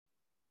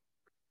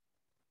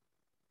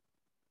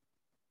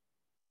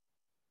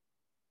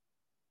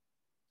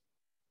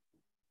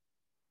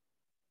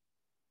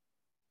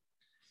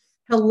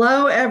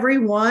Hello,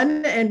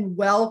 everyone, and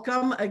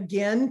welcome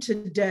again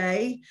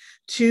today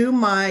to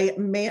my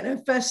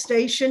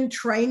manifestation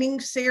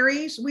training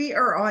series. We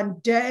are on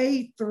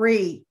day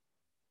 3,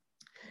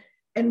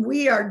 and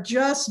we are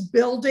just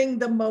building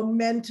the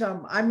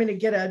momentum. I'm going to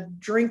get a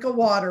drink of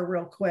water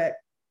real quick.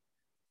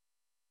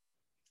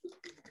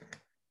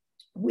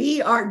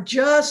 We are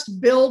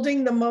just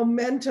building the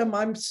momentum.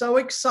 I'm so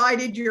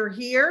excited you're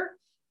here.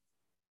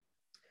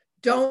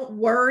 Don't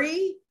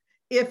worry.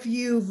 If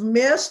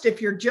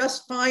you're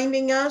just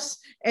finding us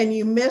and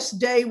you missed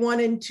day 1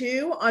 and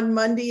 2 on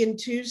Monday and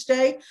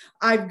Tuesday,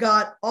 I've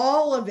got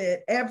all of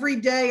it. Every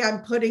day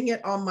I'm putting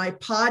it on my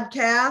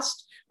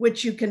podcast,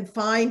 which you can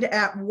find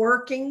at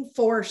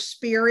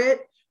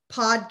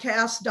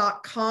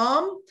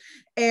workingforspiritpodcast.com.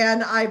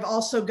 And I've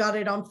also got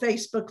it on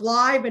Facebook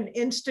Live and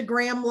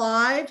Instagram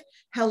Live.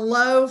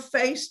 Hello,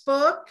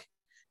 Facebook.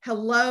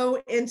 Hello,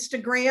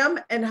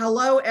 Instagram, and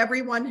hello,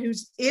 everyone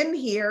who's in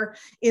here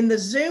in the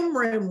Zoom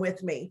room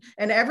with me,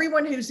 and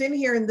everyone who's in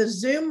here in the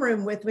Zoom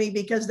room with me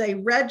because they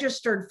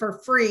registered for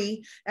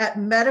free at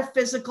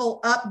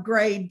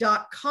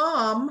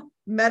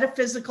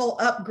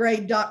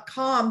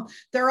metaphysicalupgrade.com.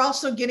 They're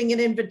also getting an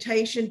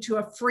invitation to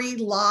a free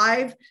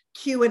live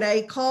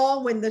Q&A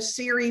call when the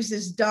series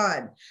is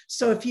done.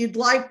 So if you'd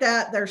like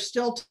that, there's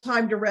still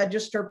time to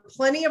register.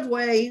 Plenty of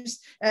ways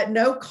at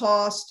no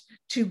cost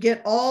to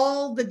get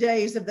all the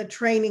days of the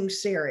training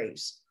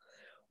series.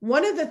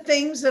 One of the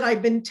things that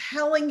I've been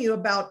telling you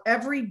about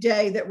every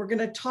day that we're going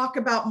to talk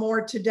about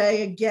more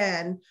today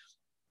again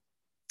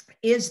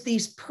is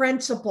these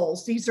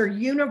principles. These are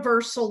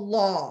universal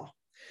law.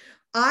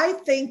 I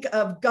think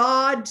of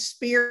God,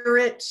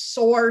 spirit,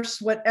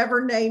 source,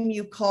 whatever name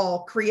you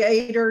call,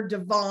 creator,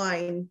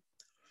 divine,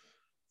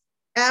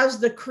 as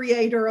the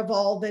creator of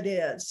all that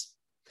is.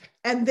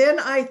 And then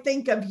I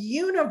think of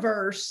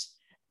universe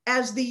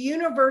as the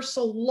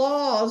universal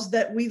laws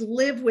that we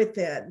live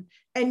within,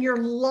 and your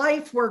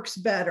life works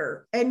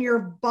better, and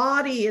your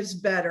body is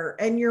better,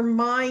 and your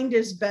mind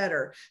is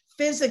better,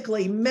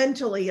 physically,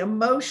 mentally,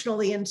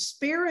 emotionally, and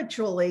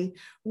spiritually,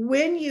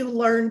 when you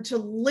learn to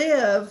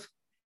live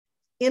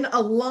in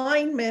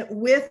alignment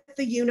with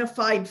the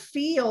unified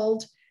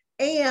field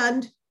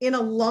and in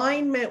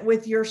alignment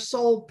with your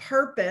soul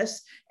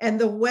purpose and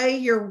the way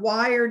you're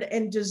wired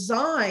and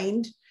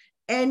designed.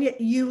 And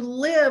you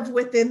live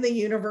within the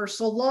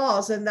universal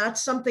laws. And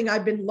that's something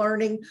I've been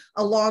learning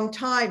a long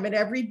time. And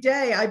every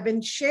day I've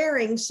been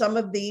sharing some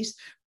of these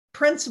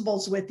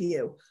principles with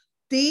you.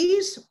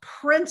 These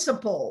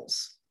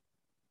principles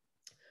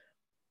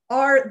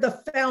are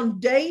the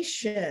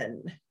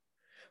foundation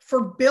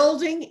for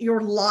building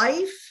your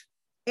life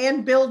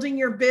and building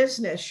your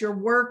business, your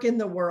work in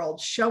the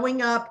world,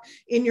 showing up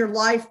in your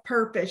life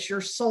purpose, your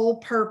soul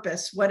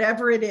purpose,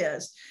 whatever it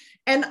is.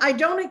 And I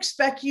don't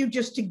expect you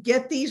just to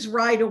get these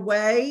right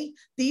away.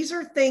 These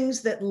are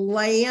things that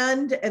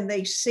land and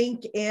they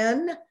sink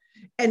in.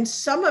 And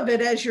some of it,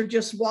 as you're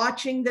just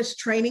watching this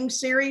training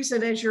series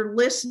and as you're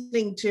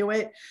listening to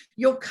it,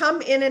 you'll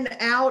come in and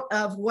out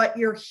of what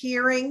you're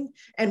hearing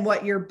and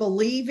what you're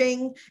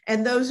believing.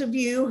 And those of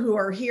you who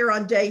are here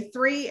on day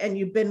 3 and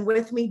you've been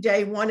with me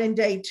day 1 and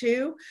day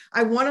 2,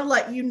 I want to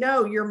let you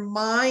know your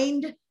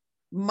mind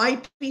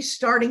might be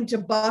starting to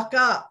buck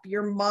up.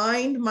 Your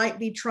mind might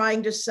be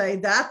trying to say,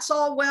 that's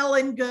all well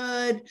and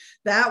good.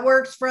 That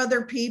works for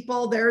other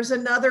people. There's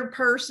another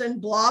person,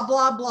 blah,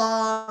 blah,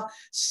 blah,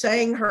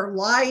 saying her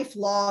life,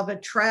 law of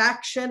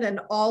attraction,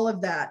 and all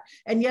of that.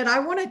 And yet I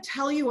want to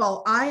tell you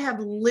all, I have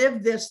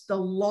lived this the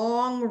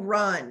long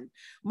run.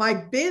 My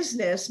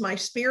business, my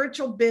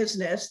spiritual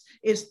business,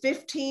 is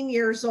 15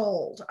 years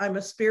old. I'm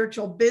a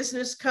spiritual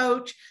business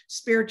coach,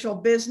 spiritual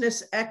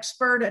business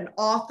expert, an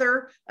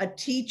author, a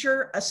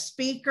teacher, a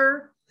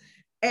speaker,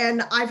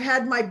 and I've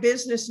had my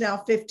business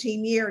now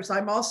 15 years.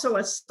 I'm also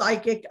a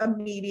psychic, a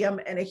medium,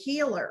 and a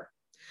healer.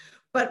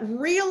 But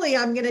really,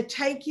 I'm going to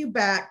take you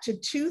back to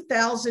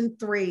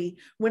 2003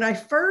 when I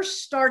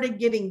first started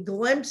getting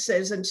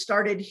glimpses and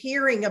started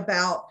hearing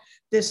about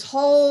this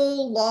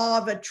whole law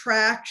of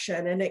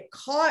attraction. And it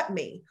caught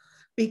me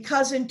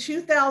because in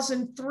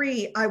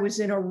 2003, I was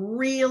in a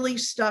really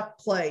stuck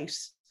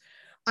place.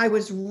 I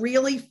was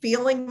really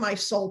feeling my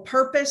soul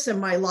purpose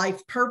and my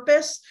life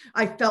purpose.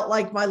 I felt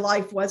like my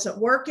life wasn't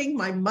working.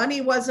 My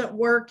money wasn't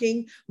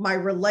working. My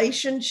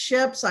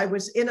relationships, I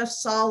was in a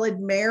solid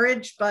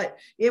marriage, but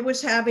it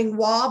was having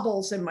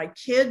wobbles and my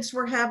kids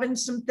were having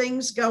some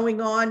things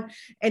going on.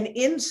 And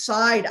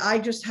inside, I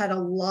just had a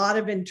lot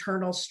of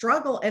internal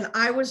struggle. And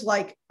I was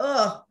like,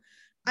 ugh,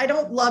 I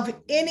don't love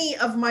any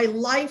of my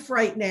life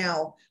right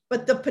now,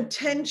 but the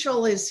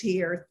potential is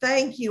here.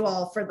 Thank you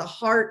all for the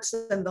hearts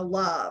and the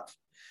love.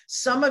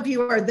 Some of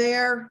you are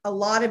there. A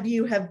lot of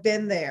you have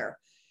been there.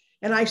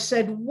 And I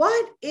said,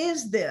 what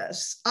is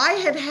this? I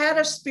had had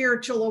a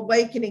spiritual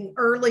awakening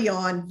early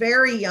on,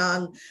 very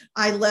young.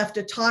 I left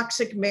a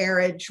toxic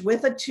marriage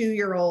with a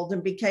 2-year-old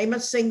and became a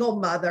single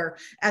mother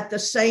at the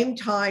same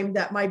time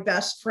that my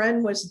best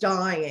friend was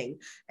dying.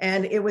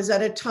 And it was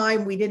at a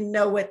time we didn't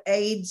know what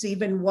AIDS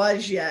even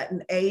was yet.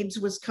 And AIDS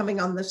was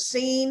coming on the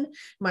scene.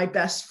 My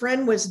best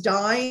friend was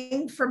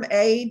dying from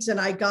AIDS,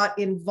 and I got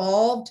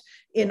involved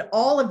in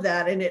all of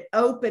that. And it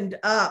opened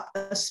up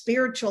a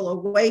spiritual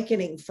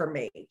awakening for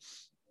me.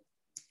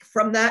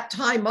 From that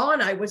time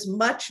on, I was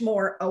much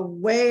more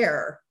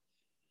aware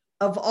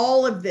of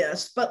all of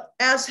this. But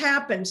as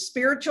happened,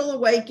 spiritual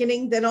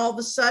awakening, then all of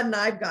a sudden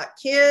I've got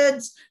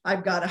kids,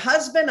 I've got a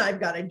husband, I've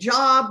got a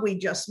job, we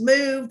just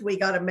moved, we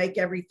got to make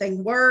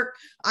everything work,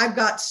 I've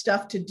got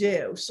stuff to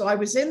do. So I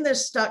was in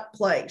this stuck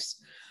place.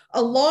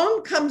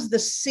 Along comes The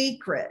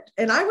Secret.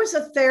 And I was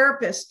a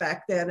therapist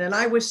back then, and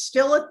I was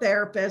still a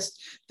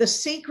therapist. The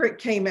Secret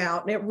came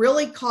out and it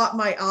really caught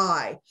my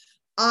eye.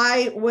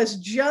 I was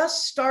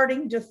just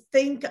starting to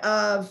think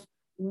of,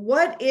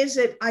 what is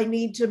it I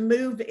need to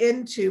move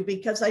into?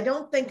 Because I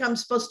don't think I'm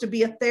supposed to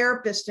be a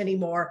therapist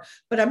anymore,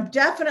 but I'm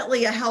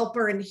definitely a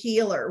helper and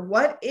healer.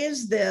 What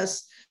is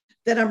this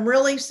that I'm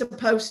really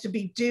supposed to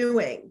be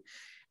doing?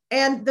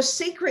 And The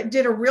Secret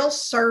did a real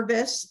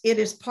service. It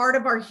is part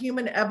of our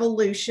human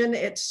evolution.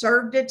 It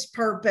served its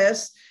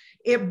purpose.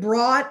 It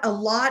brought a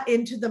lot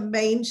into the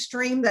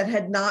mainstream that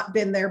had not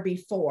been there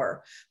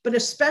before. But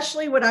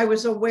especially what I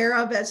was aware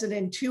of as an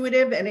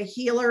intuitive and a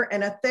healer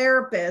and a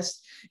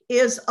therapist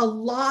is a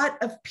lot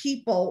of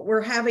people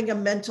were having a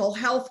mental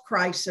health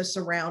crisis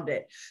around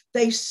it.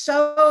 They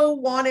so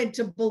wanted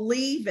to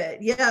believe it.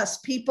 Yes,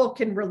 people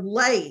can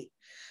relate.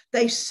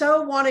 They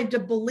so wanted to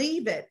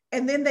believe it.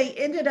 And then they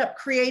ended up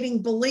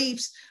creating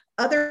beliefs.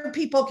 Other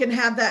people can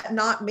have that,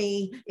 not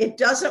me. It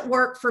doesn't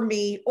work for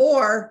me,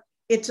 or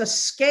it's a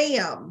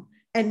scam,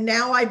 and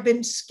now I've been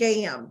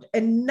scammed.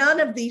 And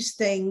none of these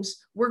things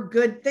were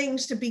good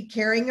things to be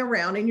carrying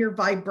around in your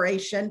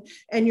vibration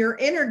and your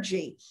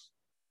energy.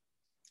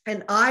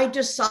 And I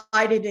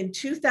decided in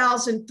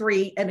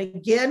 2003, and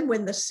again,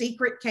 when The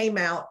Secret came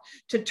out,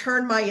 to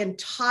turn my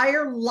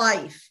entire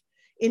life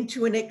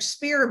into an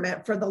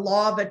experiment for the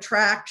law of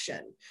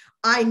attraction.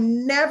 I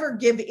never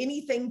give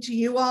anything to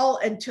you all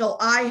until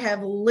I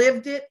have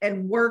lived it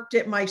and worked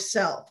it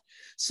myself.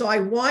 So I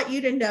want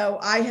you to know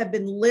I have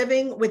been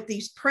living with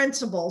these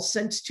principles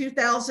since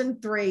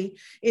 2003.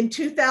 In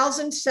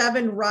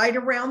 2007, right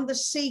around The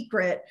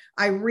Secret,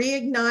 I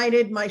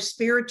reignited my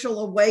spiritual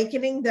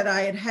awakening that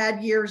I had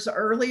had years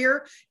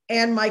earlier,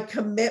 and my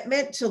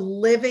commitment to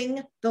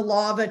living the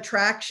law of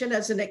attraction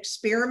as an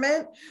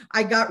experiment.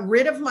 I got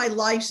rid of my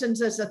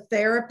license as a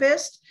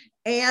therapist,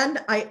 and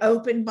I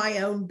opened my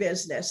own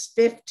business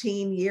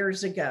 15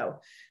 years ago.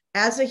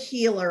 As a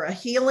healer, a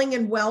healing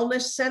and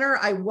wellness center.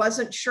 I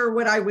wasn't sure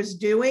what I was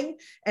doing,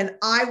 and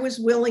I was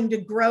willing to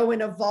grow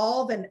and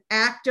evolve and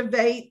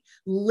activate,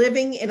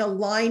 living in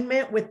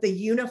alignment with the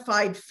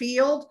unified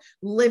field,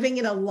 living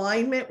in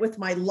alignment with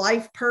my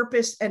life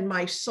purpose and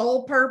my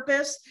soul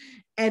purpose,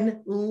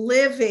 and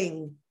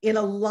living in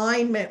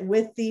alignment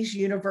with these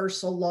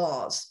universal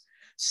laws.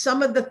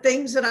 Some of the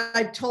things that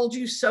I've told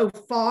you so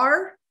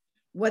far,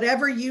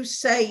 whatever you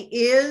say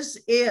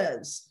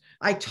is.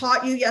 I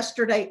taught you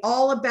yesterday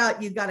all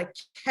about, you got to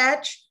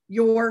catch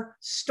your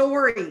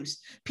stories.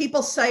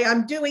 People say,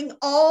 I'm doing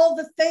all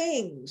the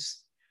things,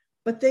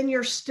 but then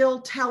you're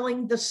still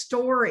telling the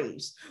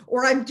stories.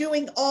 Or I'm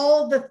doing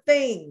all the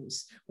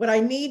things. What I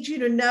need you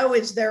to know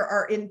is there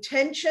are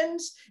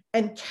intentions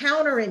and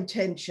counter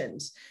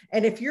intentions.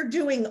 And if you're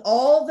doing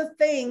all the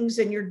things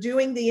and you're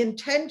doing the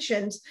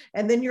intentions,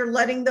 and then you're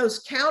letting those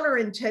counter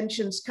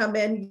intentions come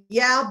in,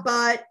 yeah,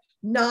 but,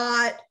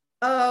 not,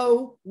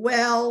 oh,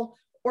 well,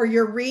 or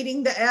you're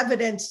reading the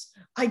evidence.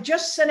 I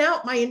just sent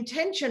out my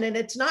intention and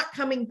it's not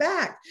coming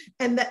back.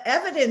 And the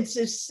evidence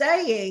is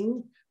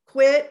saying,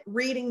 quit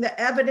reading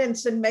the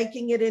evidence and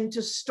making it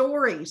into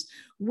stories.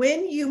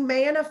 When you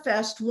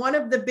manifest, one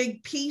of the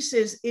big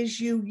pieces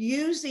is you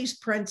use these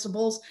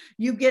principles,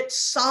 you get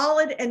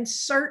solid and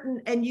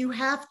certain, and you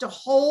have to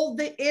hold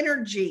the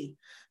energy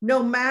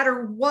no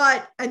matter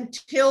what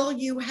until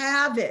you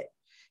have it.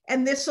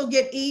 And this will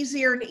get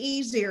easier and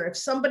easier. If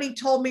somebody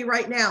told me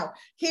right now,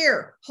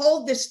 here,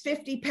 hold this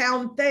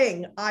 50-pound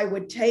thing, I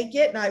would take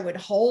it and I would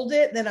hold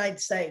it. Then I'd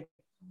say,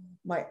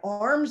 my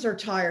arms are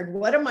tired.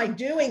 What am I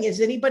doing? Is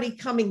anybody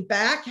coming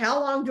back? How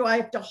long do I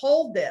have to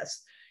hold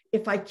this?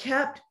 If I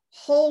kept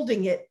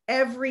holding it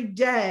every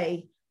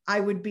day,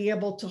 I would be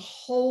able to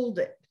hold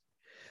it.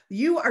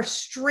 You are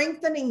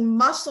strengthening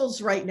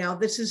muscles right now.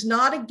 This is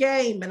not a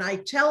game. And I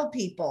tell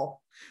people,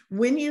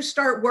 when you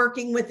start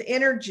working with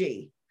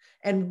energy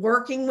and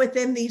working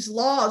within these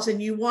laws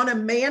and you want to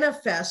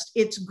manifest,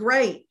 it's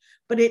great,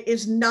 but it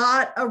is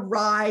not a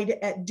ride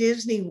at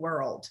Disney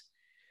World.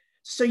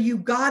 So you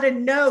got to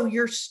know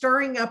you're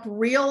stirring up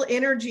real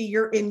energy.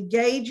 You're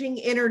engaging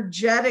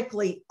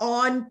energetically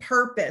on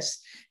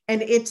purpose,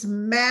 and it's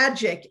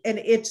magic and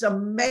it's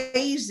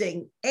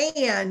amazing.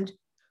 And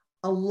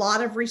a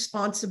lot of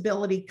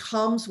responsibility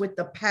comes with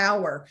the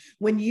power.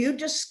 When you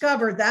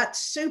discover that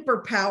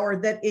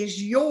superpower that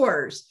is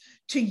yours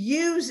to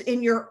use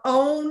in your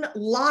own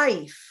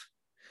life,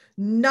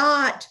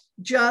 not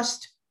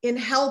just in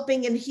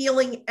helping and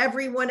healing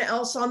everyone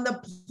else on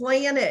the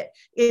planet,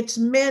 it's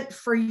meant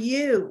for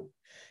you.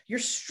 You're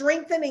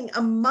strengthening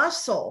a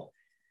muscle,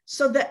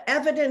 so the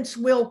evidence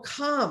will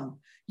come.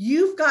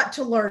 You've got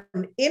to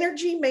learn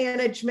energy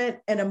management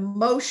and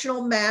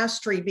emotional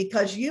mastery,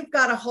 because you've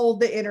got to hold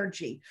the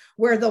energy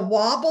where the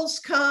wobbles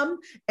come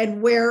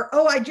and where,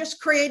 oh, I just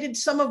created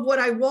some of what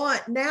I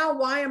want. Now,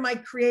 why am I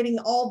creating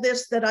all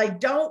this that I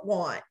don't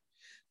want?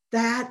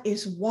 That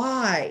is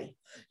why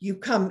you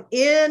come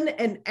in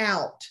and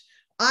out.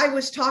 I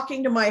was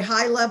talking to my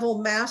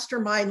high-level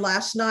mastermind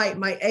last night,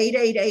 my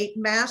 888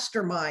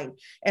 mastermind,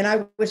 and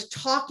I was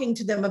talking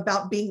to them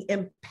about being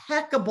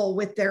impeccable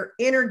with their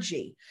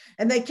energy.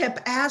 And they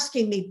kept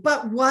asking me,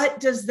 but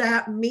what does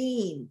that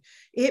mean?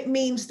 It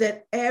means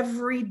that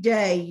every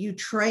day you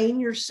train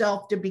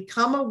yourself to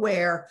become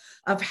aware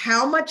of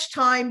how much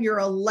time you're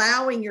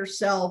allowing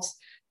yourselves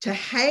to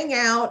hang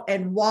out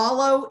and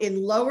wallow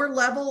in lower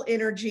level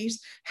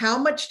energies, how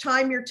much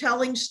time you're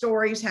telling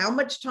stories, how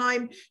much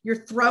time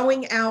you're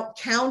throwing out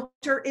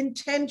counter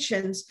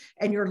intentions,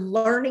 and you're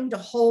learning to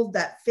hold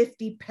that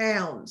 50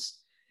 pounds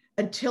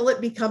until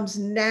it becomes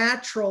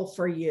natural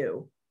for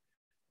you.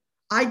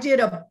 I did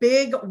a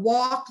big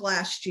walk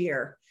last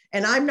year,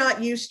 and I'm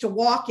not used to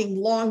walking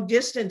long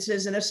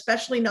distances, and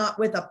especially not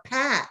with a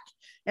pack.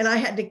 And I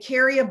had to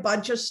carry a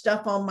bunch of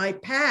stuff on my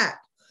pack.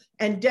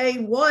 And day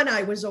one,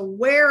 I was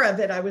aware of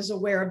it. I was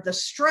aware of the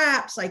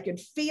straps. I could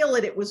feel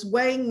it. It was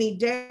weighing me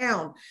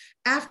down.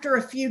 After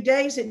a few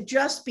days, it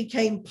just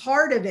became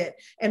part of it.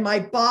 And my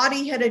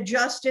body had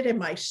adjusted and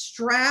my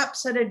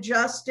straps had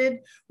adjusted.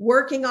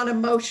 Working on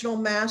emotional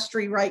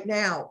mastery right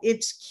now.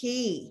 It's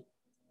key.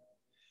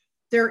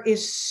 There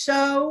is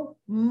so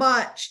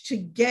much to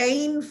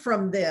gain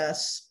from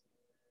this.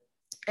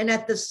 And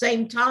at the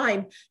same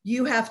time,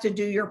 you have to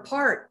do your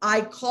part. I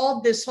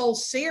called this whole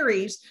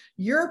series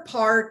Your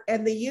Part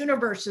and the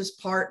Universe's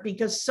Part,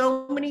 because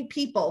so many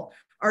people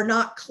are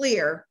not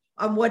clear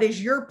on what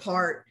is your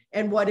part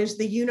and what is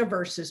the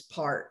universe's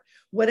part.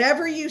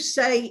 Whatever you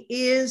say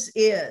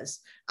is.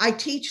 I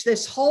teach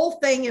this whole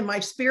thing in my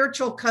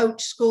spiritual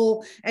coach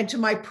school and to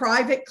my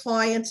private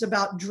clients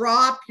about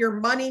drop your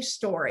money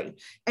story.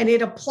 And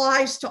it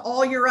applies to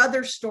all your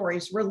other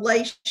stories,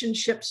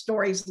 relationship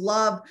stories,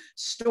 love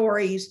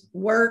stories,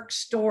 work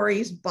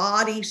stories,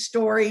 body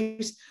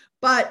stories.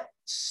 But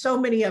so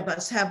many of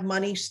us have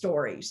money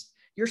stories.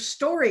 Your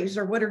stories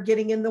are what are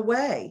getting in the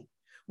way.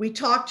 We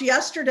talked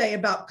yesterday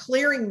about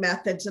clearing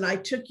methods, and I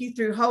took you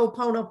through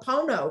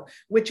Ho'oponopono,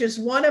 which is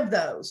one of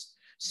those.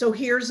 So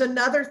here's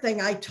another thing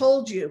I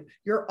told you.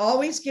 You're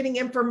always getting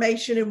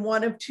information in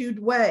one of two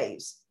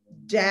ways,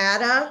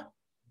 data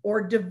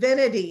or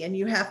divinity, and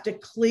you have to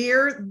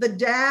clear the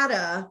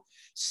data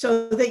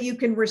so that you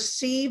can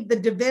receive the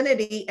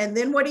divinity. And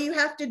then what do you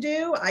have to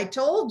do? I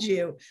told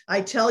you,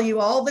 I tell you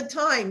all the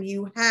time,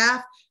 you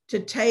have to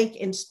take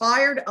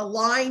inspired,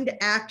 aligned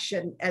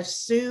action as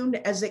soon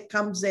as it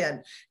comes in.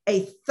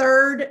 A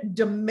third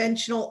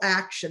dimensional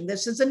action.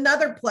 This is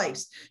another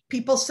place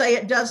people say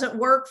it doesn't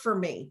work for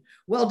me.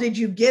 Well, did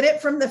you get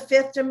it from the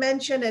fifth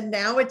dimension and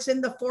now it's in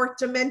the fourth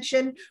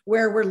dimension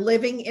where we're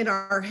living in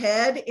our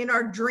head, in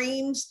our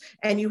dreams,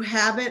 and you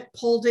haven't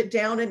pulled it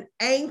down and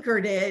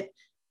anchored it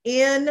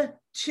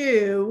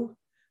into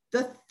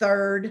the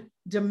third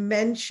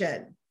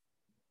dimension?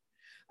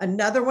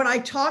 Another one I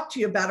talked to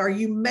you about, are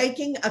you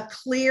making a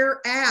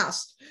clear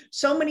ask?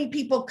 So many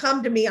people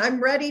come to me,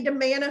 I'm ready to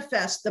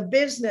manifest the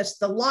business,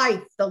 the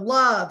life, the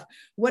love,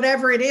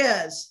 whatever it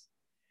is.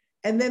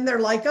 And then they're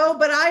like, oh,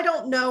 but I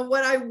don't know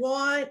what I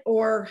want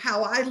or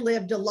how I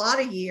lived a lot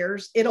of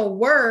years. It'll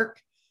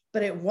work,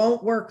 but it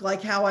won't work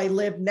like how I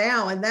live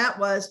now. And that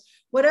was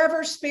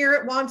whatever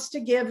spirit wants to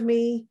give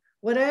me,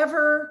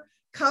 whatever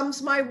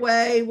comes my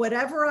way,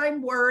 whatever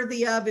I'm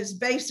worthy of is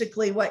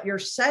basically what you're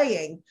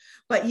saying.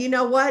 But you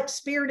know what?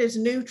 Spirit is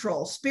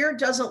neutral. Spirit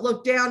doesn't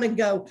look down and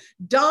go,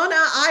 Donna,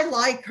 I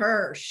like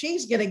her.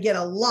 She's going to get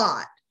a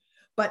lot.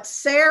 But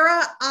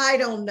Sarah, I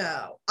don't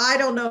know. I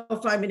don't know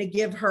if I'm going to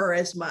give her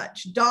as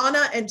much.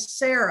 Donna and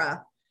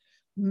Sarah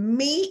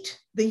meet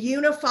the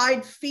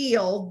unified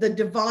field, the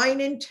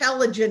divine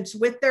intelligence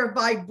with their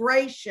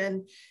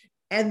vibration,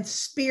 and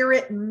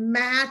spirit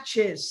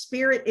matches.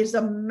 Spirit is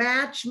a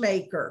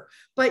matchmaker,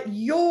 but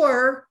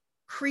you're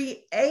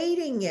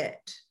creating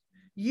it.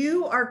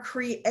 You are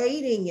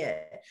creating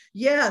it.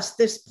 Yes,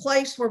 this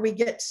place where we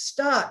get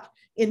stuck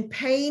in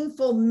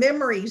painful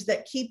memories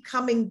that keep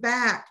coming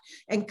back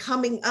and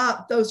coming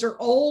up. Those are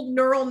old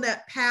neural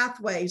net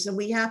pathways, and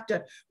we have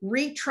to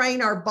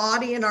retrain our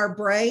body and our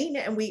brain.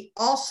 And we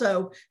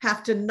also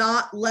have to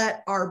not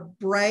let our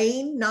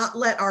brain, not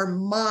let our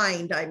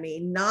mind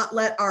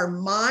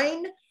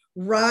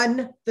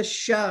run the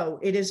show.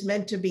 It is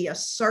meant to be a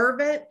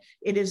servant.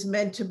 It is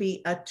meant to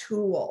be a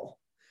tool.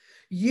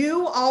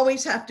 You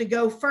always have to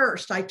go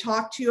first. I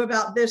talked to you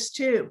about this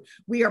too.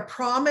 We are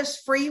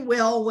promised free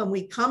will when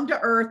we come to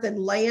earth and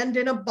land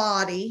in a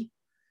body.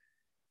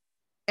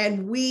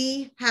 And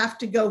we have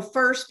to go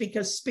first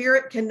because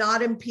spirit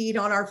cannot impede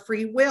on our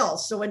free will.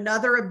 So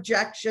another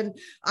objection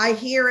I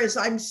hear is,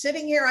 I'm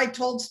sitting here, I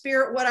told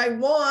spirit what I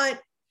want,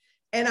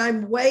 and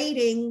I'm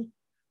waiting,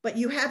 but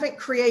you haven't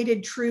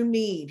created true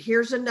need.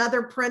 Here's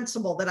another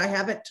principle that I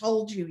haven't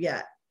told you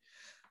yet.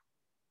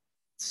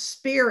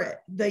 Spirit,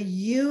 the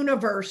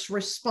universe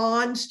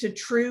responds to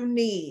true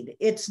need.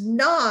 It's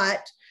not,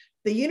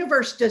 the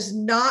universe does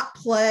not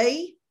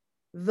play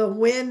the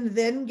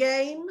win-then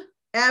game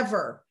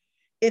ever.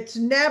 It's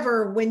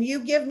never, when you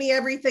give me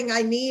everything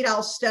I need,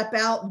 I'll step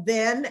out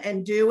then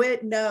and do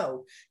it.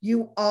 No,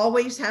 you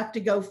always have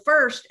to go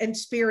first, and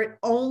spirit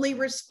only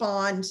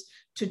responds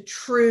to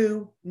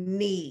true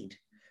need.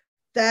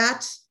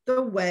 That's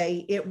the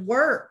way it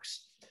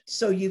works.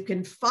 So you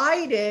can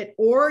fight it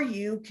or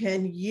you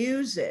can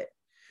use it.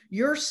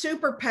 Your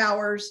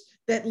superpowers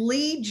that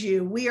lead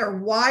you, we are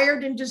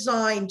wired and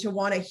designed to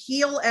want to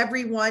heal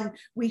everyone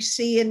we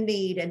see in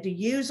need, and to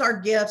use our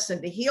gifts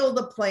and to heal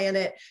the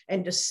planet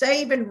and to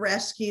save and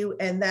rescue.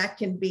 And that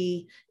can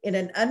be in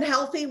an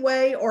unhealthy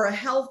way or a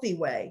healthy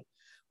way.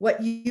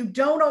 What you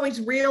don't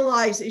always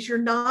realize is you're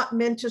not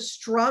meant to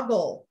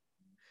struggle.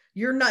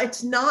 You're not,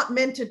 it's not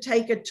meant to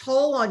take a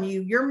toll on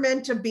you. You're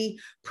meant to be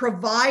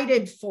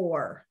provided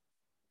for.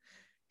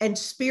 And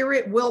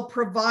spirit will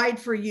provide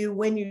for you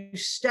when you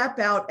step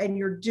out and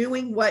you're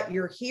doing what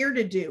you're here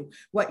to do,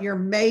 what you're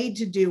made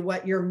to do,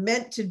 what you're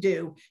meant to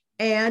do.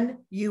 And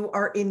you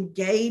are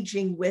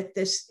engaging with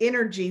this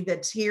energy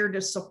that's here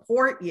to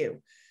support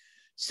you.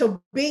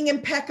 So being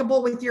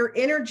impeccable with your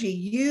energy,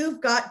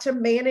 you've got to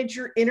manage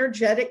your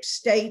energetic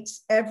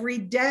states every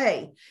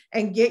day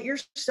and get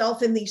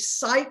yourself in these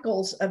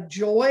cycles of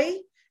joy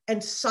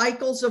and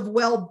cycles of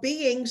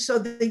well-being so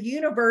that the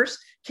universe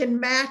can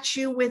match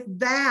you with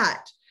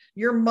that.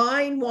 Your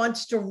mind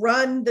wants to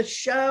run the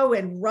show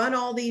and run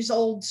all these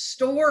old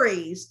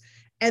stories,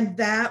 and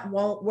that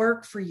won't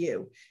work for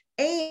you.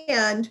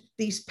 And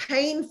these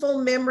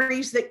painful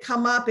memories that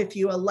come up, if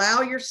you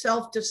allow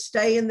yourself to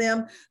stay in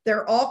them, there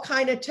are all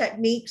kinds of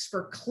techniques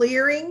for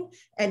clearing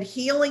and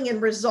healing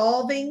and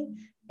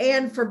resolving,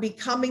 and for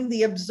becoming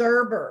the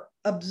observer,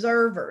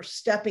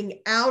 stepping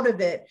out of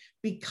it,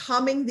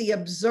 becoming the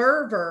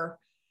observer,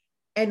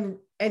 and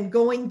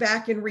going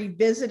back and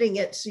revisiting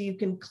it so you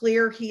can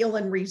clear, heal,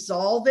 and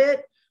resolve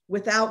it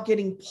without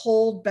getting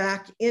pulled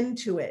back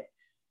into it.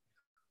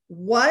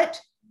 What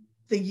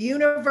the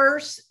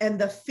universe and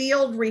the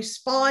field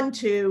respond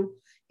to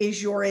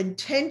is your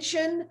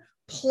intention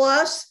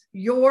plus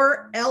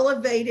your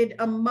elevated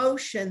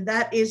emotion.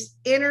 That is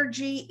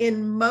energy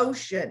in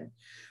motion.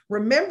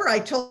 Remember, I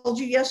told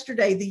you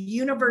yesterday, the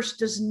universe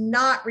does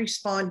not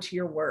respond to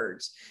your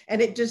words,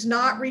 and it does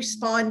not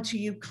respond to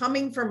you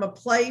coming from a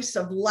place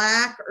of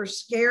lack or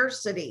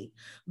scarcity,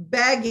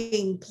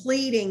 begging,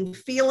 pleading,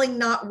 feeling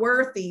not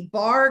worthy,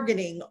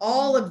 bargaining,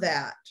 all of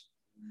that.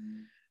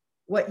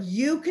 What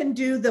you can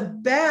do the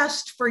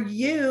best for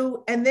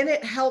you, and then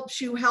it helps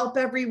you help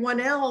everyone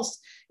else,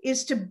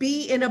 is to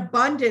be in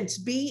abundance,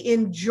 be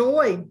in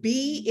joy,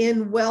 be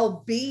in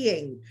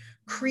well-being,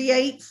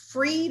 create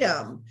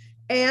freedom.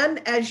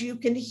 And as you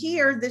can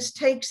hear, this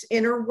takes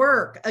inner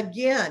work.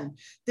 Again,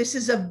 this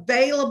is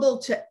available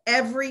to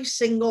every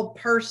single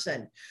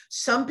person.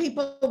 Some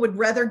people would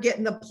rather get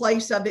in the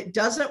place of, it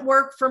doesn't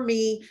work for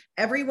me,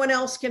 everyone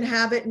else can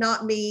have it,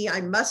 not me,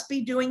 I must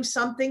be doing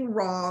something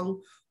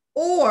wrong.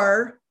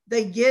 Or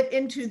they get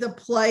into the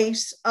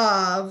place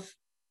of,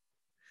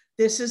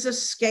 this is a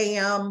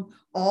scam,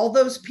 all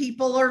those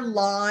people are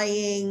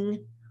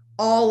lying,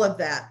 all of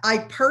that. I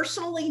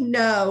personally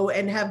know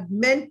and have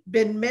been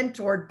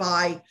mentored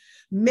by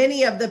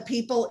many of the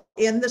people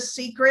in The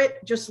Secret,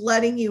 just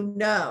letting you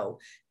know.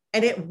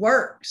 And it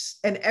works.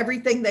 And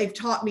everything they've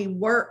taught me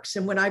works.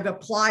 And when I've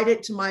applied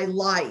it to my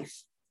life.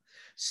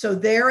 So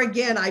there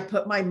again, I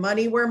put my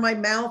money where my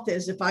mouth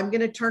is. If I'm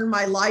going to turn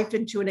my life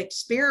into an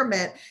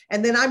experiment,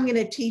 and then I'm going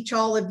to teach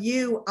all of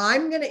you,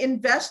 I'm going to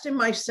invest in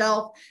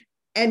myself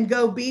and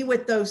go be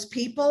with those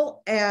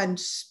people. And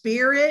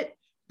spirit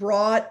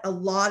brought a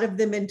lot of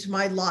them into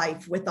my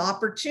life with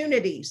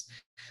opportunities.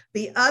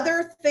 The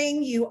other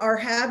thing you are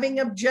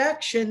having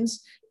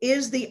objections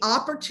is the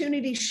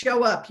opportunities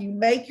show up. You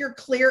make your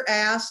clear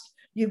ask,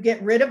 you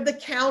get rid of the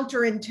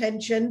counter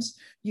intentions,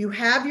 you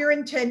have your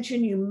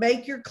intention, you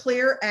make your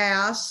clear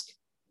ask,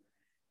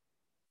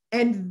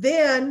 and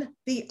then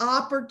the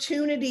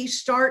opportunities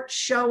start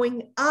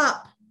showing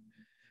up.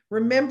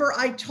 Remember,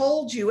 I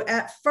told you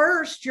at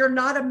first you're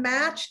not a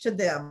match to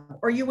them,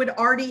 or you would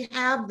already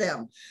have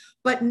them.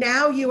 But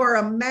now you are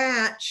a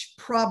match,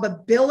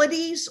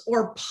 probabilities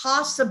or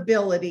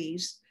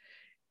possibilities,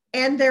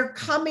 and they're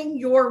coming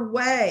your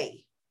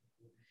way.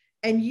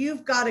 And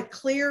you've got to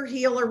clear,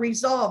 heal, or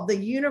resolve. The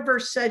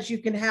universe says you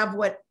can have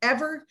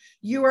whatever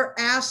you are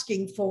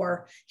asking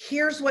for.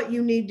 Here's what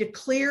you need to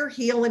clear,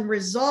 heal, and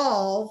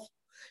resolve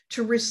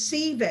to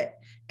receive it.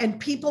 And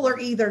people are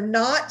either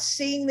not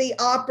seeing the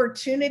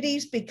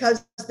opportunities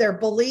because their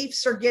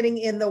beliefs are getting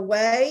in the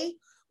way,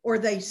 or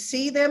they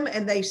see them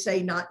and they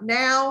say, not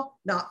now,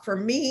 not for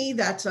me,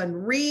 that's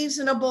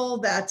unreasonable,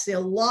 that's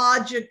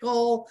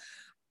illogical.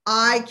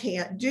 I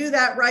can't do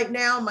that right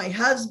now. My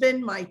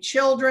husband, my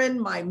children,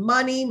 my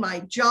money,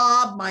 my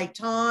job, my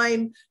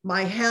time,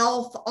 my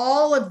health,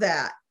 all of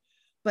that.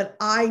 But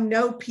I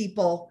know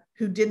people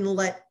who didn't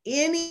let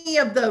any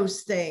of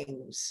those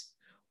things,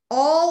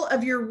 all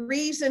of your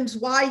reasons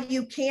why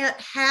you can't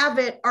have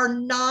it are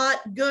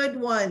not good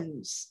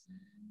ones.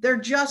 They're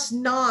just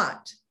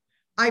not.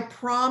 I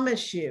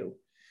promise you,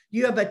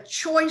 you have a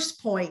choice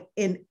point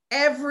in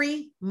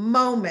every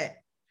moment.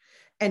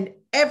 And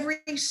every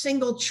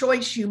single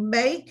choice you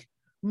make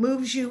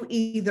moves you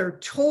either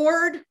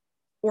toward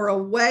or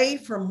away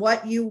from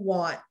what you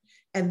want.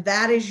 And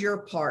that is your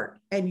part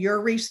and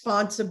your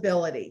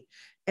responsibility.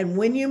 And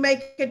when you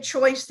make a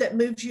choice that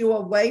moves you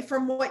away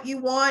from what you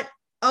want,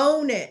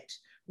 own it,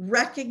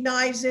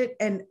 recognize it,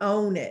 and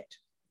own it.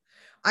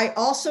 I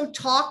also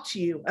talked to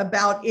you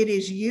about it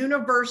is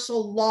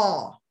universal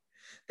law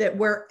that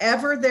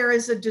wherever there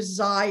is a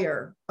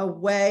desire, a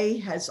way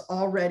has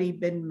already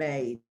been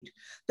made.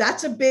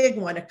 That's a big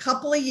one. A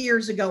couple of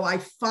years ago, I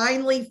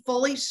finally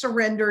fully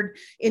surrendered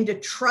into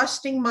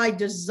trusting my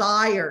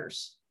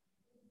desires,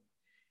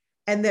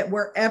 and that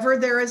wherever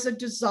there is a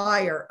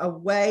desire, a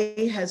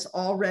way has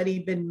already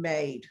been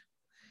made.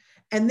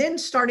 And then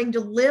starting to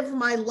live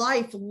my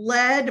life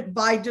led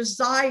by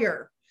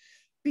desire.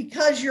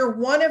 Because you're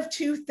one of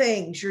two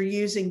things. You're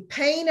using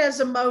pain as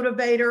a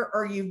motivator,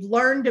 or you've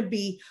learned to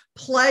be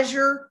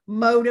pleasure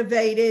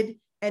motivated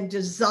and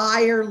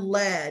desire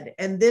led.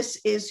 And this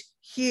is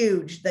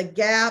huge. The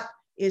gap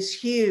is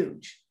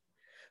huge.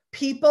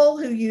 People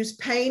who use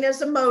pain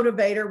as a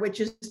motivator, which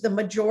is the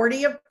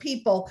majority of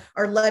people,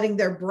 are letting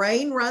their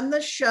brain run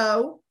the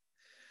show.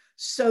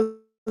 So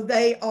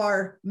they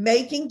are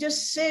making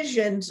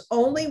decisions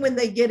only when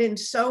they get in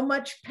so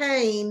much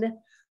pain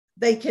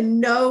they can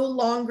no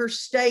longer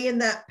stay in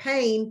that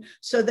pain.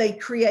 So they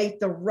create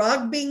the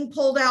rug being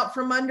pulled out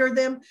from under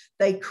them.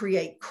 They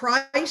create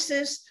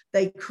crisis.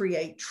 They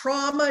create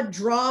trauma,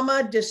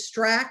 drama,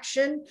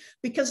 distraction.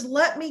 Because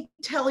let me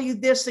tell you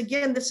this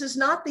again, this is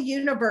not the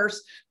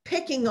universe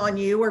picking on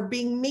you or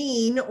being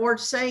mean or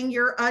saying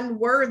you're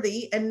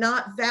unworthy and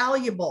not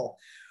valuable.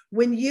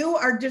 When you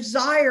are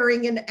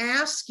desiring and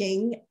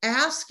asking,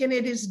 ask and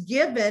it is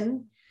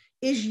given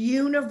is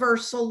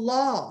universal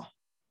law.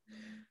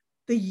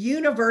 The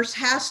universe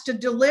has to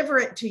deliver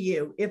it to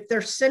you. If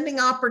they're sending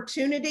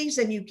opportunities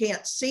and you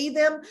can't see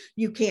them,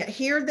 you can't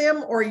hear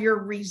them, or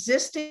you're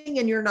resisting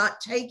and you're not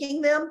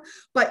taking them,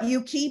 but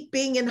you keep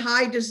being in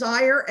high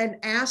desire and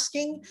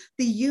asking,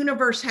 the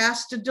universe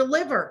has to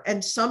deliver.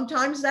 And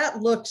sometimes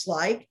that looks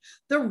like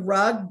the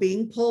rug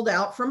being pulled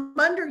out from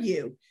under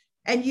you.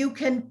 And you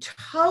can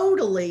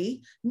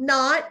totally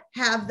not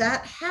have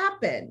that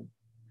happen.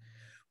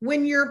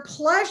 When you're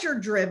pleasure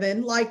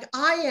driven, like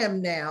I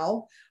am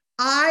now,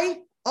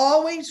 I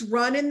always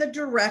run in the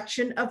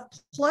direction of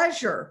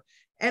pleasure.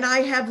 And I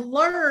have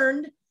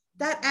learned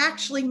that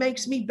actually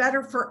makes me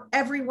better for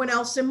everyone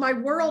else in my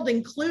world,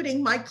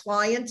 including my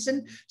clients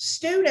and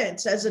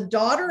students, as a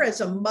daughter,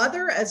 as a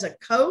mother, as a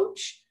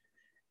coach,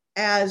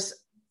 as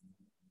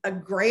a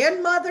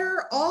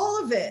grandmother,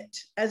 all of it,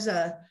 as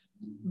a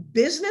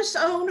business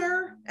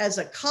owner, as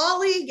a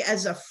colleague,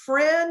 as a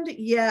friend.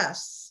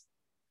 Yes.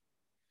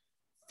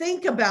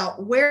 Think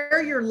about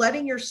where you're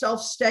letting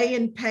yourself stay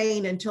in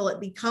pain until it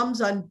becomes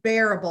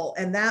unbearable,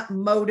 and that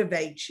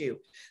motivates you.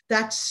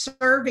 That's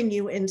serving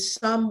you in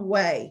some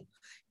way.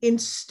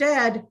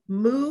 Instead,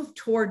 move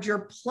toward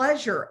your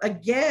pleasure.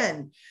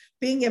 Again,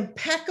 being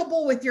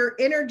impeccable with your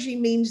energy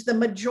means the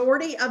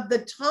majority of the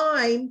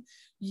time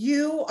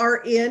you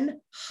are in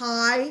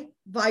high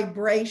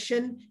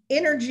vibration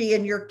energy,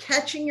 and you're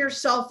catching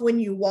yourself when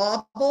you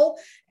wobble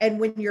and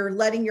when you're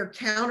letting your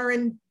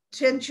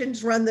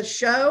counterintentions run the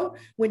show,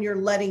 when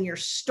you're letting your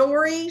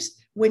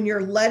stories, when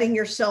you're letting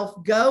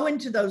yourself go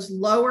into those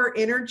lower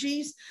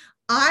energies.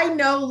 I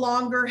no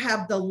longer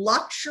have the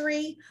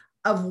luxury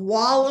of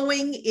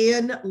wallowing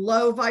in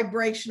low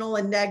vibrational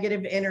and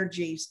negative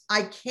energies.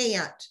 I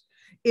can't.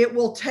 It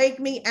will take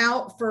me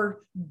out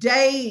for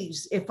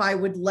days if I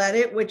would let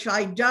it, which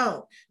I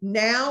don't.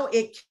 Now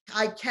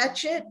I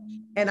catch it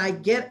and I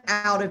get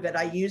out of it.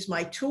 I use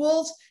my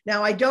tools.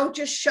 Now I don't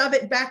just shove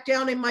it back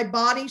down in my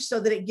body so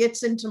that it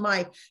gets into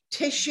my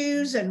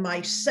tissues and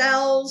my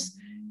cells,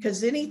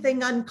 because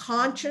anything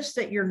unconscious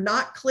that you're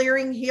not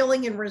clearing,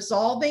 healing, and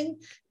resolving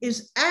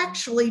is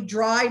actually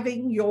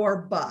driving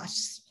your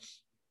bus.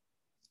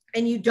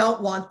 And you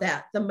don't want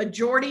that. The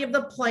majority of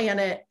the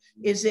planet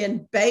is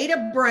in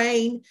beta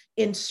brain,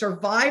 in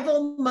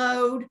survival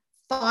mode,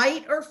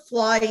 fight or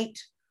flight,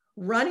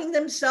 running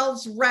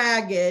themselves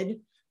ragged,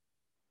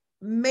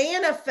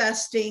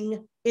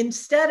 manifesting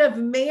instead of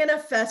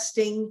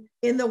manifesting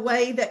in the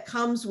way that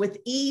comes with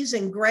ease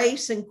and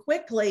grace and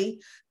quickly.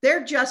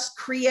 They're just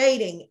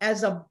creating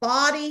as a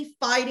body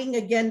fighting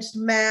against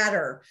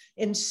matter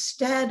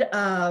instead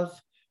of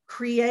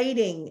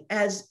creating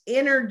as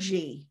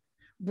energy,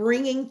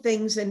 bringing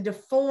things into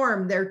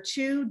form. They're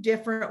two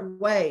different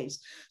ways.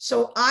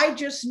 So I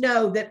just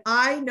know that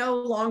I no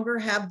longer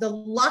have the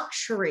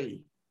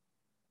luxury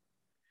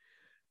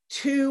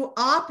to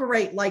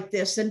operate like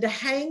this and to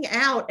hang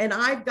out, and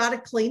I've got to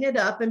clean it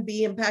up and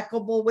be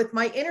impeccable with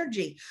my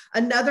energy.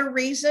 Another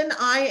reason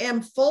I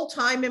am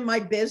full-time in my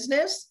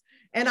business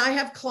and I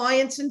have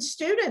clients and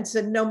students,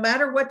 and no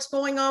matter what's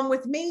going on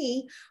with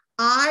me,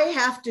 I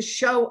have to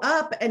show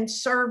up and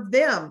serve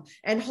them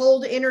and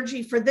hold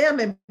energy for them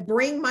and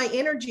bring my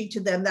energy to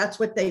them. That's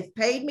what they've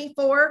paid me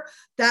for.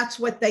 That's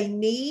what they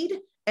need.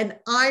 And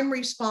I'm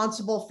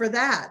responsible for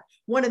that.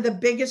 One of the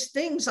biggest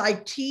things I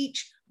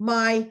teach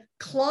my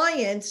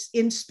clients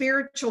in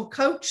spiritual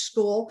coach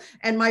school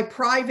and my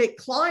private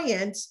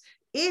clients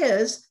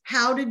is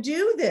how to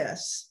do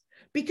this,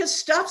 because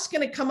stuff's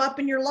going to come up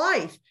in your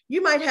life.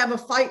 You might have a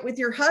fight with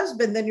your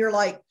husband, then you're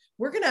like,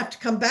 we're going to have to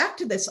come back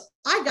to this.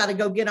 I got to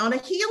go get on a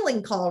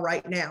healing call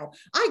right now.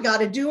 I got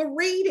to do a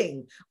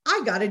reading.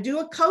 I got to do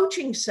a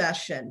coaching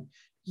session.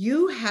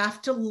 You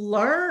have to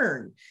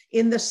learn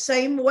in the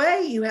same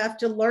way. You have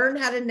to learn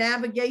how to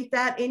navigate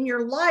that in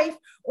your life,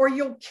 or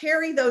you'll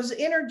carry those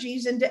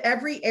energies into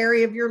every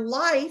area of your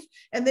life.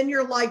 And then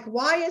you're like,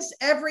 why is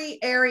every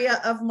area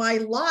of my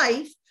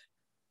life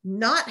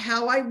not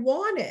how I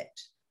want it?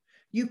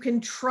 You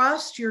can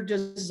trust your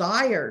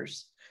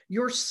desires.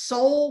 Your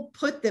soul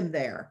put them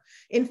there.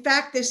 In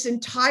fact, this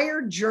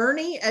entire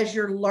journey, as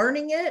you're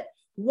learning it,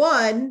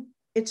 one,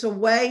 it's a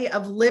way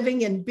of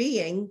living and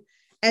being.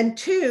 And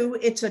two,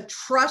 it's a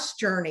trust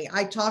journey.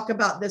 I talk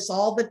about this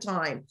all the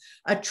time.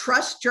 A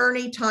trust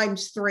journey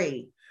times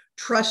 3.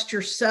 Trust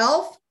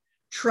yourself,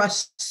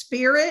 trust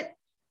spirit,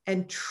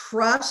 and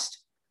trust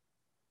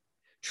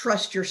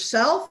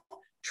yourself,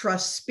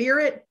 trust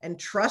spirit, and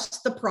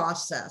trust the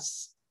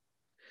process.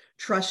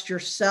 Trust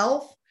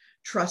yourself,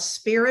 trust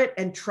spirit,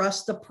 and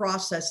trust the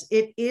process.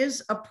 It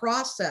is a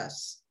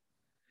process.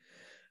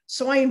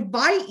 So I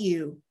invite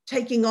you,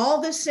 taking all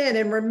this in,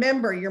 and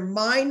remember, your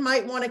mind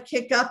might want to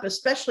kick up,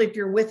 especially if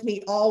you're with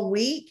me all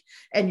week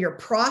and you're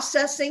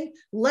processing,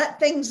 let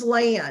things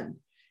land.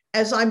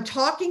 As I'm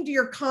talking to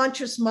your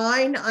conscious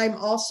mind, I'm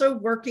also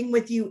working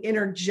with you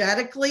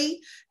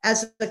energetically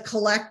as a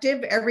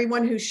collective,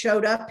 everyone who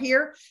showed up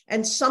here.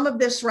 And some of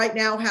this right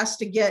now has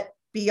to get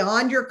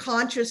beyond your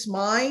conscious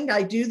mind.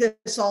 I do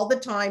this all the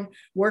time,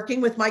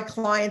 working with my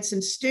clients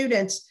and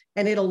students,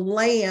 and it'll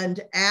land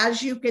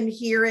as you can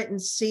hear it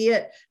and see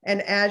it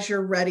and as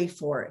you're ready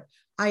for it.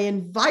 I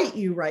invite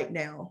you right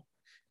now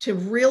to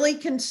really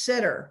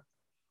consider,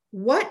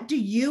 what do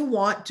you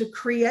want to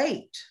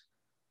create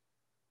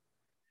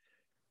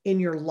in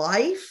your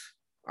life?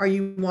 Are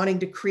you wanting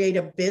to create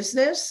a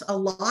business? A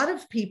lot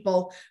of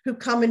people who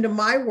come into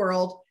my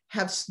world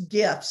have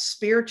gifts,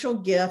 spiritual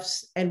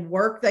gifts, and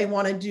work they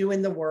want to do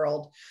in the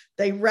world.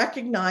 They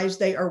recognize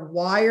they are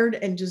wired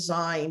and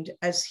designed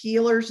as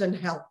healers and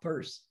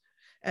helpers,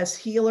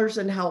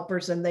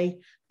 and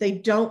they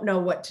don't know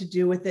what to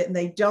do with it, and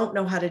they don't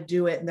know how to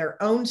do it, and their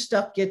own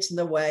stuff gets in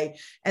the way,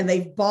 and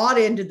they've bought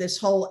into this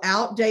whole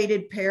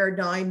outdated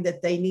paradigm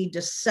that they need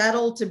to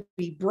settle to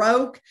be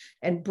broke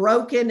and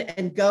broken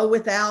and go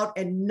without,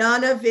 and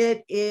none of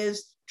it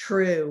is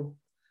true.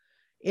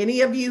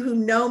 Any of you who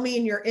know me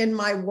and you're in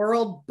my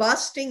world,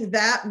 busting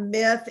that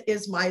myth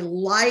is my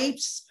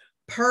life's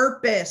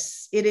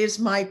purpose. It is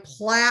my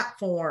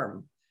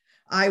platform.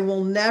 I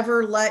will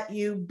never let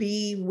you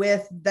be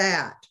with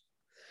that.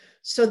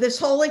 So this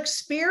whole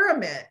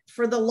experiment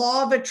for the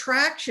law of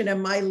attraction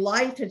in my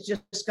life has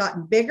just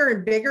gotten bigger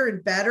and bigger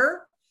and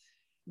better.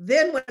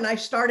 Then when I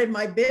started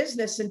my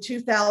business in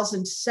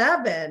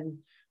 2007,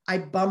 I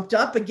bumped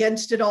up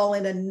against it all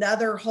in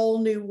another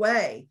whole new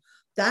way.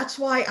 That's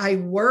why I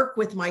work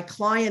with my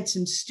clients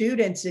and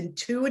students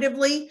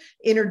intuitively,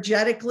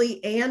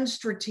 energetically, and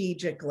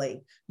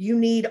strategically. You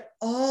need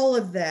all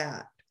of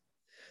that.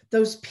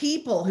 Those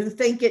people who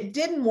think it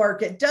didn't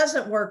work, it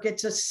doesn't work,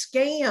 it's a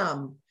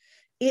scam.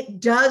 It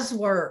does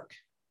work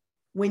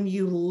when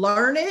you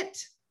learn it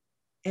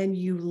and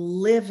you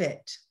live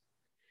it.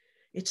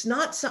 It's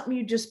not something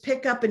you just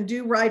pick up and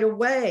do right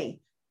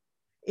away.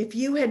 If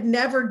you had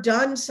never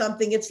done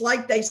something, it's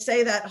like they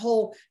say that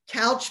whole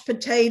couch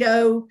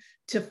potato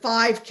to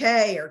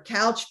 5K or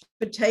couch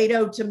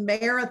potato to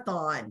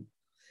marathon.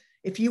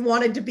 If you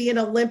wanted to be an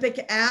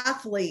Olympic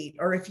athlete,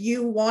 or if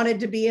you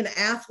wanted to be an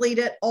athlete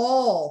at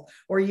all,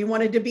 or you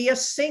wanted to be a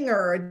singer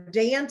or a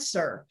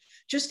dancer,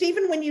 just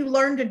even when you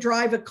learn to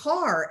drive a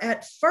car,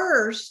 at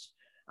first,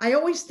 I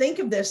always think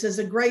of this as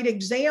a great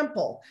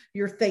example.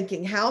 You're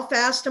thinking, how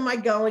fast am I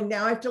going?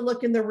 Now I have to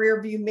look in the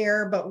rear view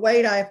mirror, but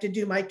wait, I have to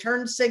do my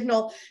turn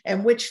signal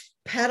and which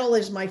pedal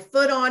is my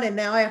foot on? And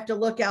now I have to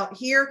look out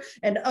here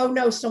and oh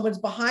no, someone's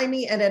behind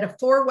me. And at a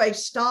 4-way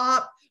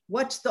stop,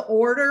 what's the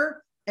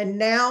order? And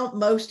now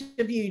most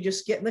of you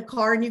just get in the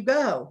car and you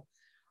go.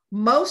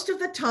 Most of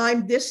the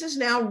time, this is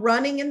now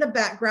running in the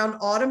background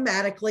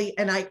automatically,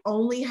 and I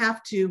only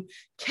have to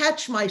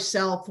catch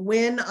myself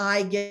when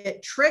I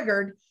get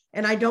triggered,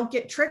 and I don't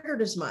get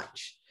triggered as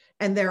much.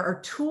 And there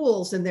are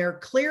tools and there are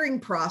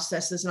clearing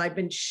processes. And I've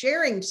been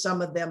sharing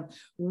some of them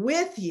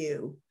with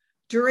you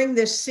during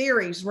this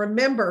series.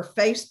 Remember,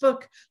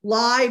 Facebook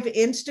Live,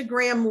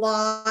 Instagram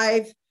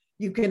Live.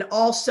 You can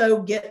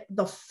also get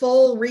the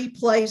full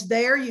replays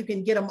there. You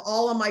can get them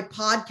all on my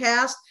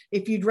podcast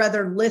if you'd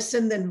rather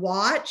listen than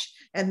watch.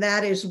 And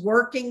that is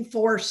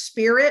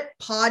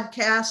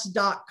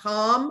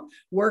workingforspiritpodcast.com,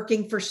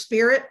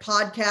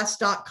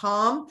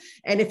 workingforspiritpodcast.com.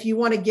 And if you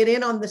want to get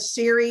in on the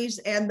series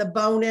and the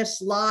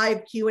bonus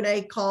live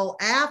Q&A call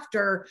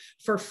after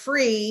for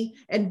free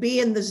and be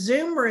in the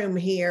Zoom room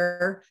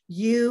here,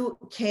 you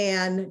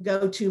can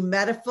go to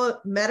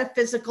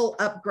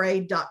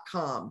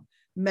metaphysicalupgrade.com.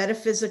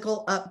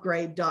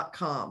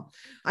 metaphysicalupgrade.com.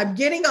 I'm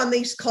getting on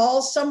these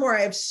calls somewhere.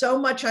 I have so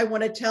much I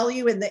want to tell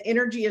you, and the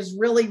energy is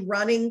really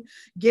running,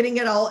 getting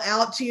it all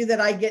out to you, that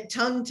I get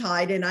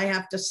tongue-tied and I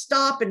have to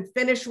stop and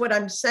finish what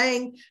I'm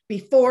saying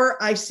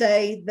before I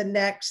say the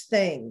next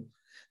thing.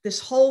 This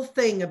whole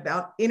thing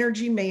about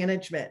energy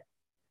management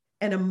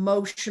and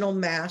emotional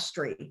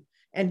mastery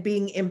and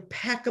being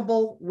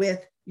impeccable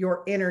with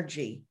your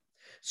energy.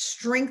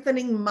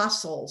 Strengthening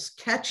muscles,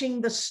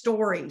 catching the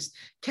stories,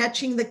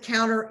 catching the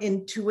counter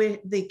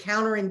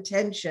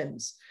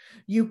intentions.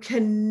 You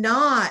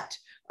cannot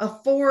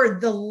afford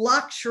the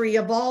luxury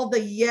of all the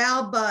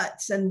yeah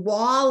buts and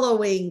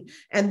wallowing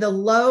and the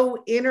low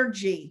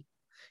energy.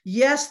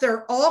 Yes, there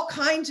are all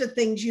kinds of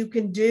things you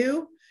can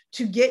do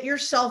to get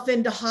yourself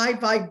into high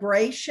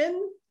vibration.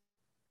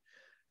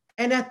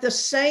 And at the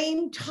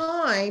same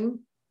time,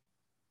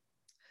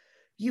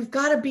 you've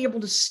got to be able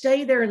to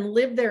stay there and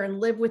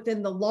live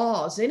within the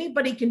laws.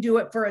 Anybody can do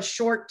it for a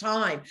short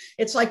time.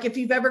 It's like if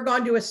you've ever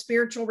gone to a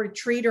spiritual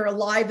retreat or a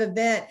live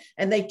event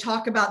and they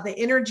talk about the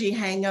energy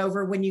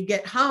hangover when you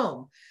get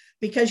home,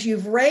 because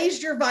you've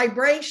raised your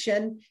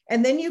vibration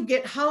and then you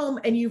get home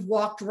and you've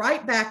walked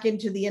right back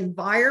into the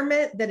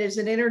environment that is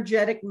an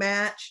energetic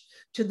match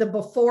to the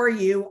before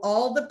you,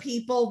 all the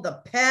people, the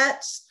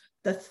pets,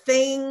 the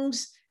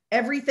things,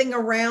 everything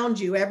around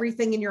you,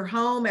 everything in your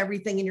home,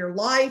 everything in your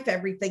life,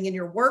 everything in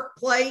your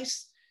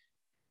workplace,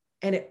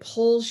 and it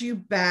pulls you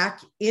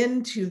back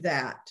into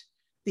that.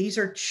 These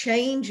are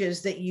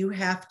changes that you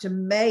have to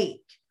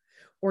make,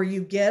 or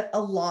you get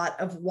a lot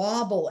of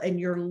wobble, and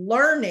you're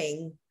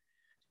learning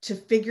to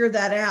figure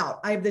that out.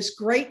 I have this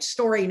great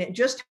story, and it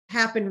just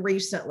happened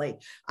recently.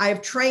 I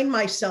have trained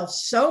myself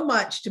so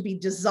much to be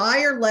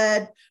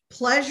desire-led,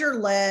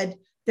 pleasure-led,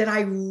 that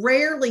I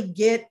rarely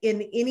get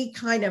in any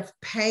kind of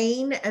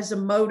pain as a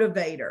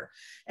motivator.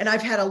 And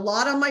I've had a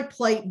lot on my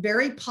plate,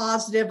 very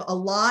positive, a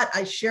lot.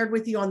 I shared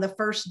with you on the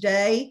first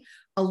day,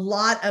 a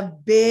lot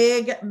of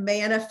big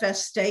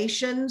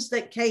manifestations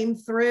that came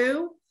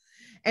through.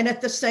 And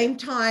at the same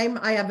time,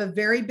 I have a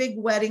very big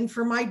wedding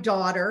for my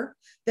daughter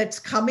that's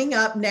coming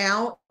up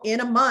now in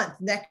a month,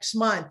 next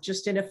month,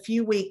 just in a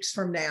few weeks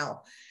from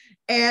now.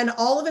 And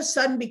all of a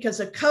sudden, because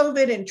of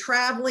COVID and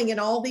traveling and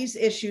all these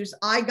issues,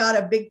 I got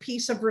a big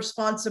piece of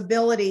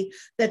responsibility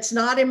that's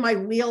not in my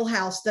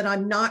wheelhouse, that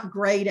I'm not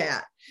great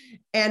at.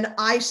 And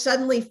I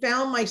suddenly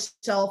found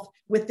myself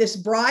with this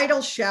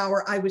bridal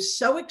shower. I was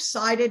so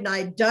excited and I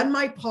had done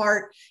my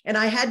part, and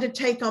I had to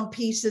take on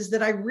pieces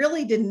that I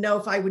really didn't know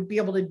if I would be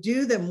able to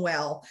do them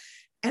well.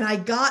 And I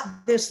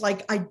got this,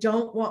 like, I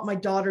don't want my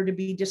daughter to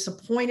be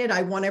disappointed.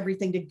 I want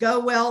everything to go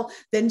well.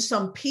 Then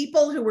some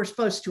people who were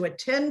supposed to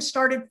attend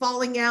started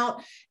falling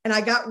out. And I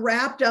got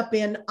wrapped up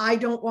in, I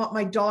don't want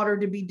my daughter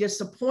to be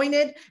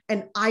disappointed.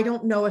 And I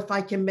don't know if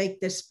I can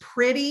make this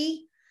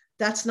pretty.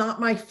 That's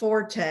not my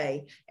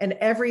forte. And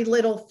every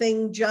little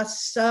thing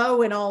just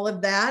so, and all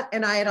of that.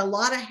 And I had a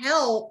lot of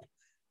help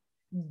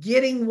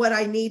getting what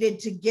I needed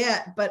to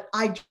get. But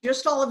I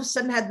just all of a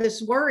sudden had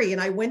this worry. And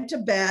I went to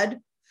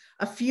bed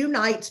a few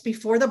nights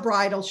before the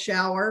bridal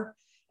shower,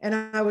 and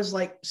I was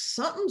like,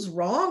 something's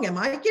wrong. Am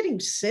I getting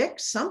sick?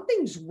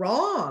 Something's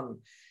wrong.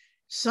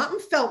 Something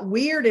felt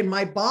weird in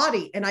my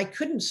body, and I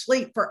couldn't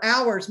sleep for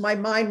hours. My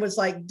mind was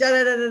like, da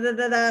da da da da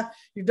da da.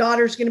 Your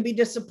daughter's going to be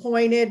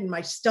disappointed, and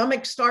my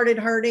stomach started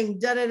hurting.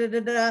 Da da da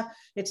da da.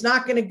 It's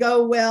not going to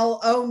go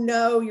well. Oh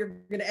no, you're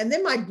going to. And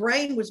then my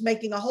brain was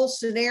making a whole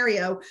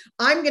scenario.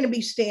 I'm going to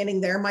be standing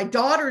there. My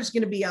daughter's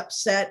going to be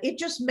upset. It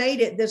just made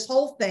it this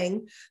whole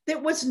thing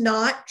that was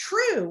not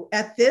true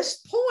at this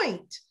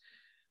point.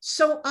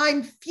 So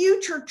I'm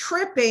future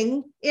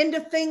tripping into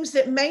things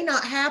that may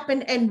not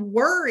happen and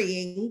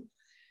worrying.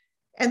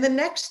 And the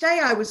next day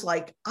I was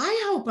like,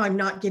 I hope I'm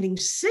not getting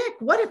sick.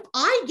 What if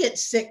I get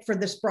sick for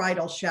this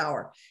bridal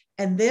shower?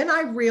 And then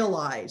I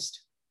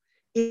realized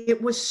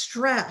it was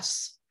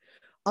stress.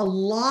 A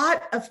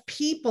lot of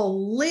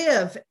people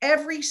live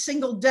every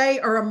single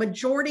day, or a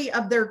majority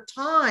of their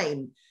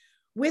time,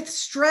 with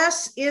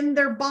stress in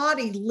their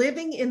body,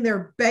 living in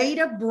their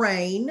beta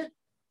brain,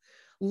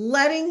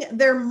 letting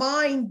their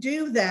mind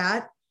do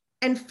that,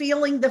 and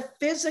feeling the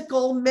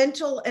physical,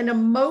 mental, and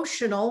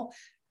emotional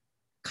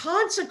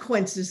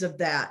consequences of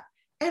that.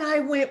 And I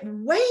went,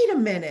 wait a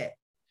minute.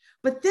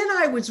 But then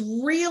I was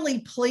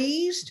really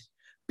pleased,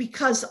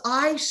 because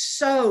I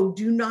so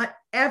do not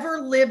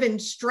ever live in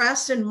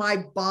stress in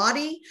my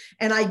body,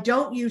 and I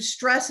don't use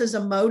stress as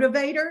a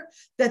motivator,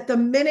 that the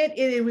minute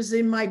it was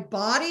in my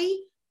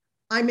body,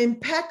 I'm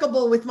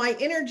impeccable with my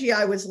energy.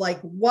 I was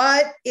like,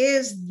 what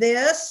is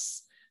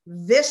this?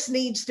 This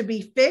needs to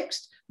be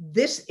fixed.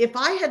 This, if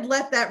I had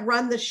let that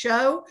run the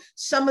show,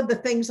 some of the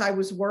things I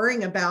was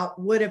worrying about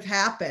would have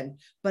happened,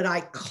 but I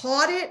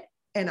caught it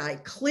and I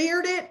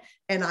cleared it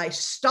and I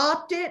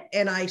stopped it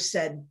and I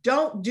said,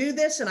 don't do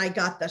this. And I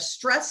got the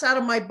stress out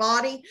of my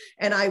body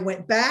and I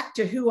went back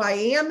to who I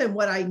am and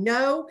what I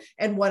know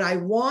and what I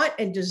want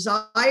and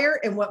desire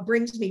and what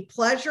brings me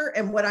pleasure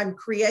and what I'm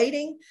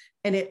creating.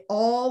 And it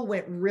all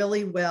went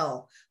really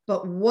well.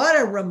 But what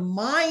a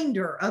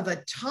reminder of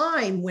a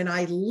time when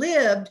I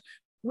lived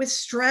with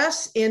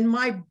stress in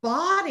my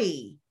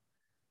body.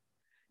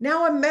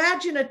 Now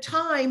imagine a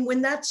time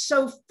when that's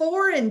so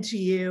foreign to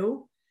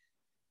you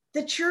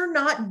that you're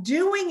not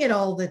doing it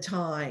all the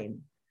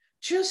time.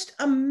 Just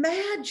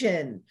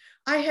imagine,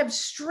 I have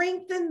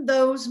strengthened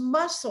those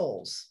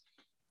muscles.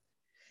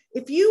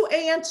 If you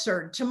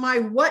answered to my,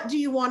 what do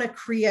you want to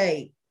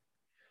create?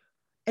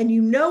 And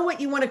you know what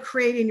you want to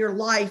create in your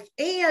life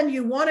and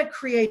you want to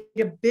create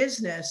a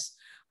business,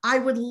 I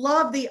would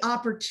love the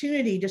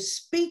opportunity to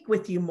speak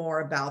with you more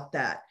about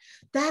that.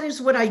 That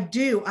is what I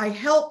do. I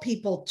help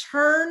people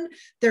turn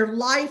their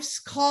life's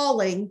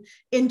calling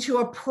into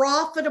a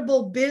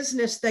profitable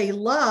business they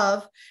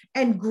love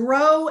and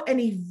grow and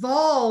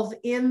evolve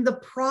in the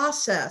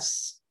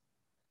process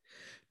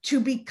to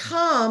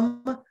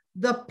become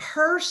the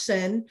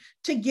person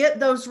to get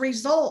those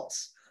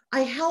results.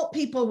 I help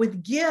people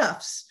with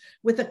gifts,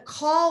 with a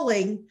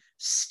calling,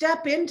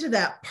 step into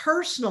that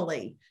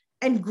personally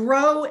and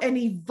grow and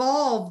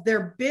evolve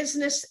their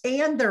business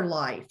and their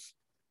life.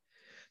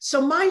 So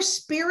my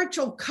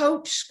spiritual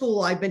coach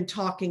school I've been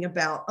talking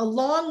about,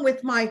 along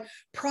with my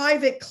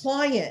private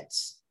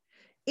clients,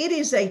 it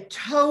is a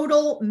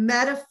total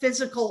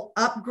metaphysical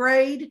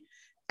upgrade,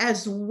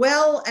 as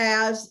well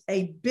as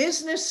a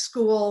business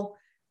school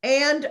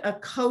and a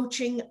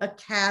coaching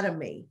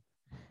academy.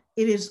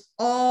 It is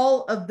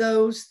all of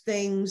those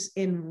things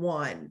in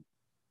one.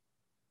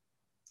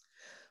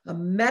 A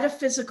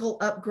metaphysical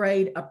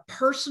upgrade, a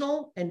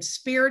personal and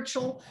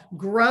spiritual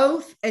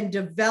growth and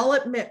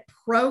development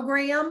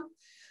program,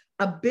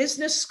 a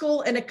business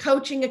school, and a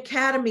coaching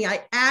academy.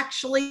 I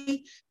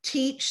actually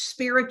teach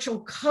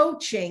spiritual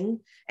coaching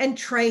and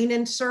train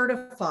and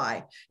certify.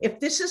 If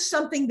this is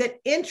something that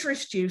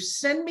interests you,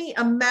 send me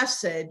a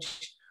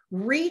message,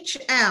 reach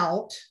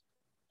out,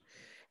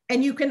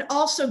 and you can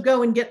also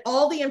go and get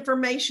all the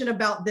information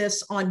about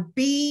this on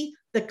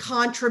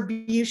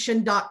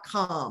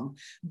bethecontribution.com,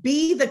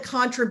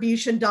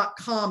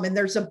 bethecontribution.com. And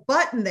there's a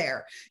button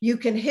there. You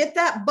can hit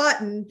that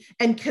button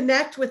and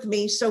connect with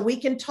me so we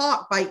can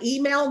talk by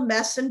email,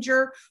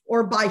 messenger,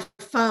 or by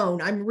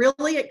phone. I'm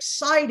really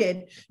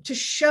excited to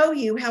show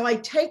you how I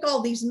take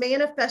all these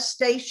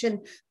manifestation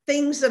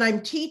things that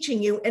I'm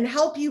teaching you and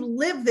help you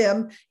live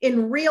them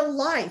in real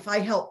life. I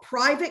help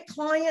private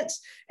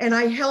clients and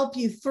I help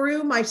you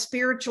through my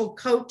spiritual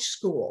coach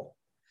school.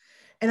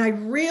 And I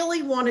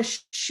really want to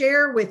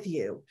share with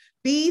you,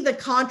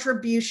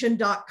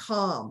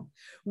 bethecontribution.com.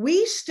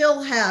 We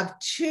still have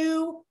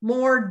 2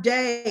 more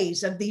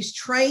days of these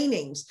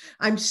trainings.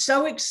 I'm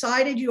so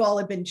excited you all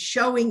have been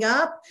showing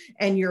up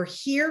and you're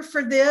here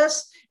for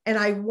this. And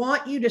I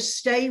want you to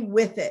stay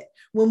with it.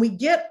 When we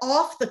get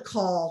off the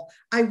call,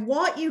 I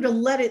want you to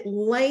let it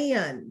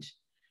land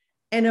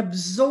and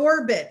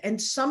absorb it.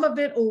 And some of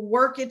it will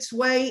work its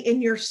way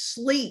in your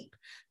sleep.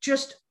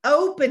 Just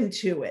open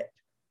to it.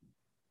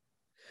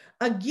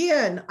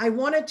 Again, I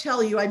want to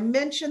tell you, I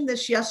mentioned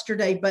this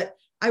yesterday, but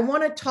I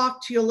want to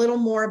talk to you a little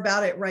more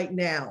about it right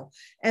now.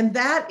 And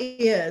that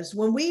is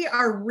when we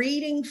are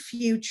reading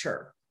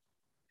future,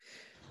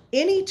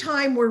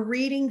 anytime we're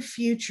reading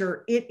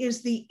future, it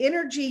is the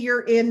energy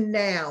you're in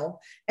now.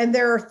 And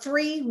there are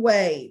 3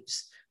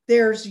 waves.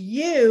 There's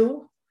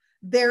you,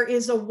 there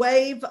is a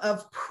wave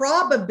of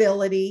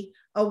probability,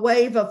 a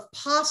wave of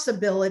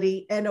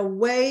possibility, and a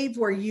wave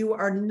where you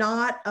are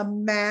not a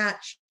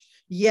match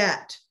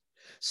yet.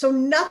 So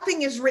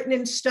nothing is written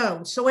in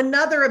stone. So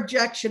another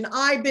objection,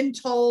 I've been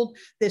told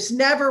this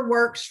never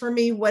works for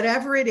me,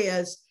 whatever it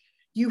is.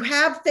 You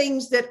have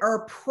things that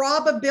are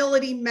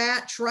probability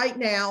match right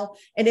now.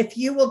 And if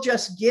you will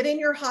just get in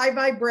your high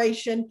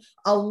vibration,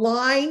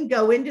 align,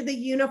 go into the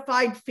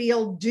unified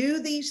field, do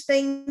these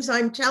things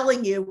I'm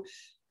telling you,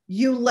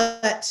 you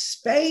let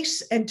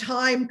space and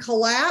time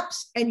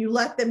collapse and you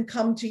let them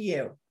come to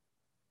you.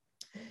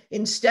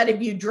 Instead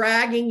of you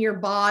dragging your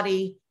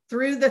body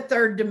through the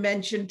 3rd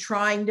dimension,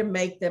 trying to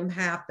make them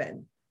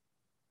happen.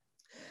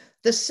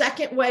 The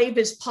second wave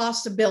is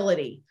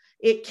possibility.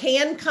 It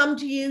can come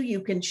to you.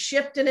 You can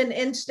shift in an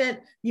instant.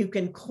 You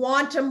can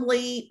quantum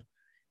leap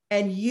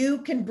and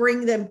you can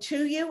bring them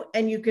to you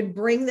and you can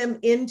bring them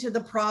into the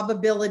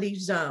probability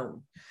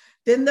zone.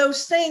 Then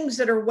those things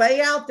that are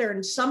way out there,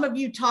 and some of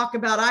you talk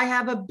about, I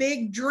have a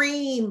big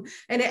dream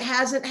and it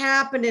hasn't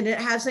happened and it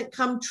hasn't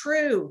come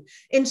true.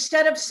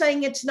 Instead of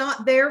saying it's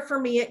not there for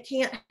me, it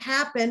can't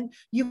happen,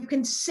 you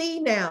can see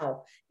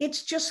now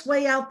it's just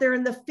way out there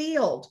in the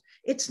field.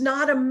 It's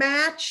not a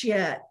match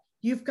yet.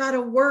 You've got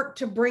to work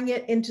to bring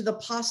it into the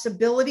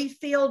possibility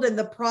field and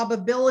the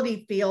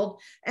probability field,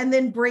 and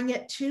then bring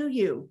it to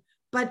you.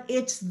 But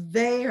it's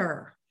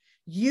there.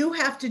 You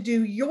have to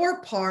do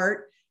your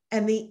part,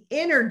 and the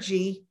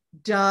energy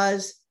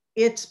does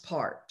its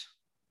part.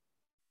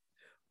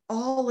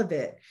 All of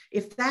it.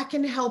 If that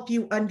can help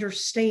you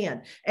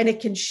understand, and it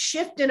can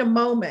shift in a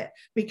moment,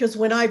 because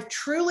when I've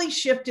truly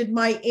shifted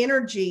my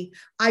energy,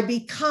 I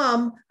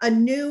become a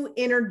new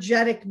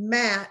energetic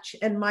match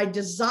and my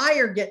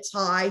desire gets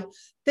high.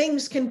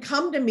 Things can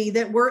come to me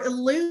that were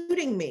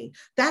eluding me.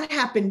 That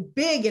happened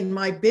big in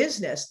my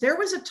business. There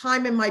was a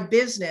time in my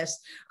business,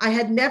 I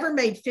had never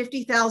made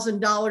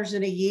 $50,000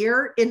 in a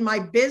year in my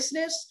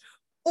business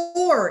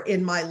or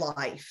in my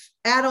life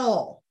at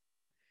all.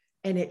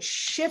 And it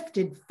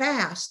shifted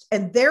fast.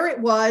 And there it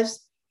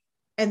was.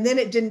 And then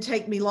it didn't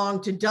take me long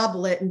to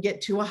double it and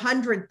get to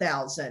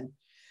 100,000.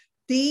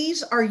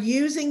 These are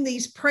using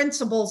these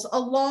principles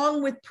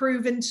along with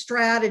proven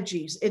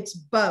strategies. It's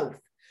both.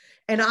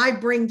 And I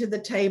bring to the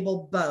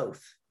table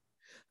both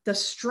the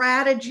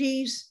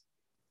strategies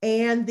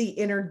and the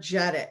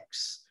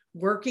energetics,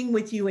 working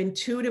with you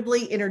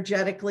intuitively,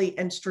 energetically,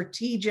 and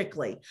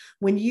strategically.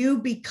 When you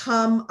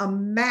become a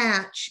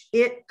match,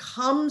 it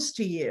comes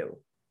to you.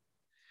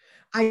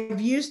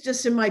 I've used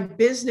this in my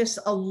business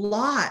a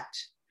lot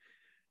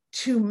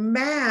to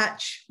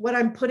match what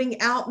I'm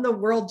putting out in the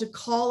world to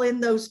call in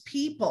those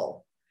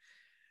people.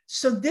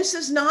 So this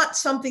is not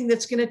something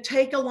that's going to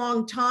take a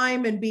long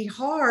time and be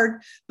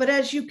hard, but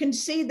as you can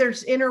see,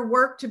 there's inner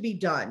work to be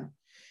done.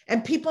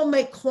 And people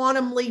make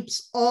quantum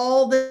leaps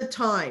all the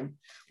time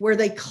where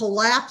they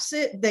collapse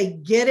it, they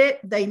get it,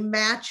 they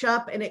match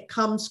up, and it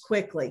comes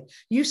quickly.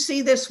 You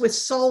see this with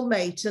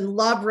soulmates and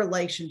love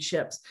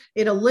relationships.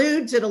 It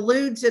eludes,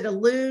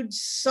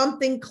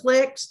 something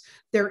clicks,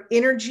 their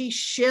energy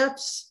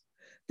shifts.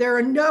 There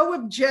are no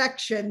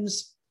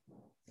objections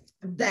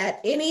that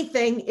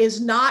anything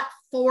is not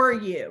for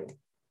you.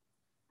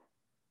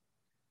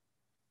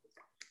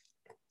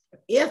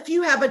 If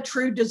you have a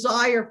true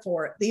desire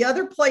for it. The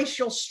other place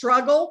you'll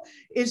struggle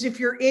is if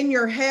you're in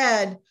your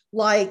head,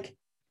 like,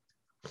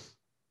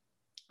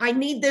 I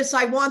need this,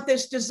 I want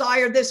this,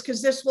 desire this,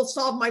 because this will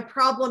solve my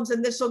problems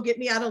and this will get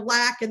me out of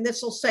lack and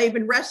this will save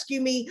and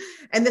rescue me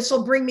and this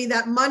will bring me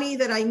that money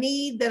that I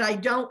need that I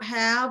don't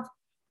have.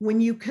 When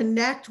you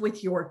connect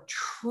with your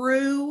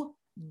true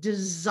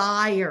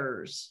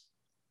desires,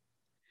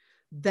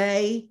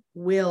 they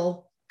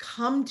will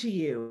come to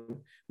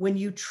you when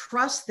you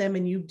trust them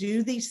and you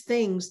do these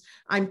things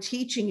I'm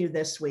teaching you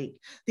this week.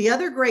 The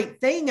other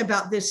great thing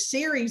about this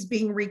series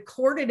being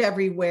recorded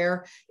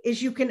everywhere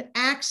is you can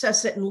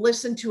access it and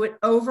listen to it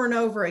over and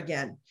over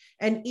again.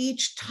 And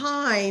each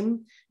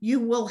time you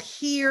will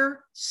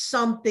hear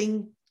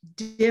something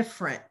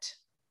different.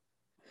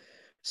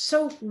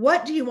 So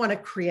what do you want to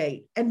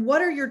create? And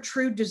what are your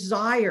true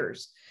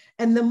desires?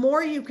 And the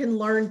more you can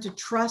learn to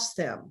trust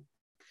them.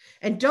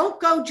 And don't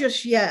go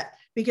just yet.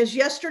 Because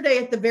yesterday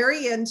at the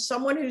very end,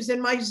 someone who's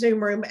in my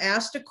Zoom room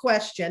asked a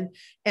question,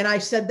 and I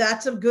said,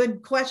 that's a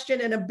good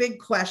question and a big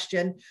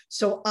question.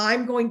 So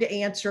I'm going to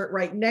answer it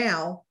right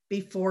now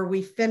before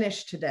we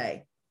finish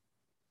today.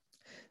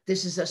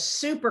 This is a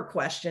super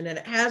question, and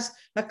it has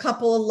a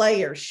couple of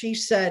layers. She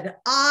said,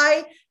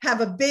 I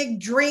have a big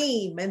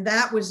dream, and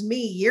that was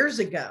me years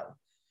ago.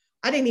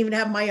 I didn't even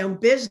have my own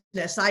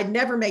business. I'd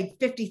never made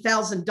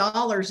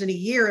 $50,000 in a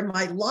year in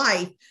my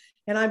life.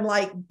 And I'm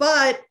like,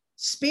 but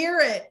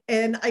spirit,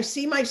 and I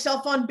see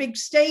myself on big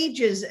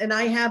stages, and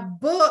I have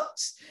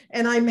books,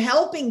 and I'm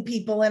helping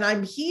people, and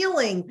I'm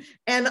healing,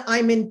 and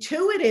I'm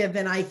intuitive,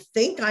 and I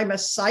think I'm a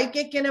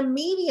psychic and a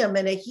medium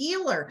and a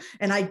healer,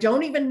 and I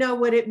don't even know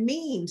what it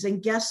means.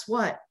 And guess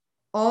what?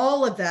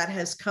 All of that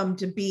has come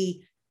to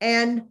be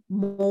and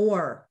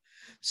more.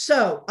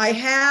 So I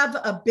have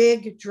a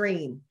big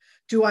dream.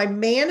 Do I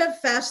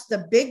manifest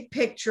the big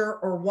picture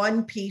or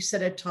one piece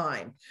at a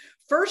time?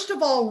 First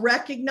of all,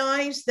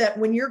 recognize that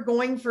when you're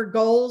going for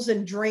goals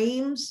and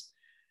dreams,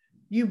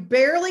 you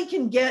barely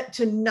can get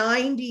to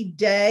 90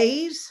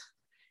 days,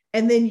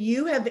 and then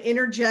you have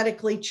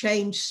energetically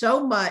changed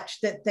so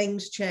much that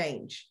things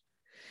change.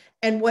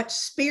 And what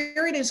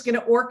spirit is going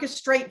to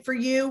orchestrate for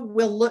you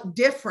will look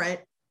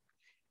different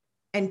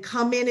and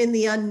come in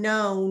the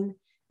unknown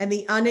and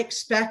the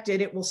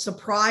unexpected. It will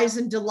surprise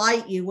and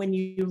delight you when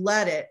you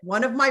let it.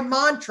 One of my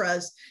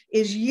mantras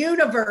is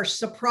universe,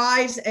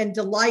 surprise and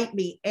delight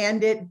me.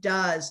 And it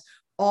does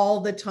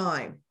all the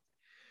time.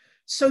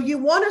 So you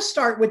want to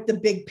start with the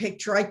big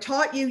picture. I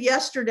taught you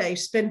yesterday,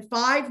 spend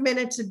 5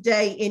 minutes a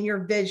day in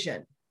your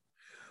vision.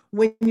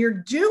 When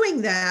you're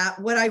doing that,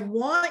 what I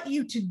want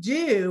you to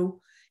do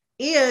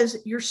is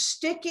you're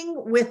sticking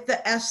with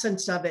the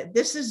essence of it.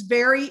 This is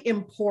very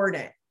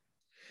important.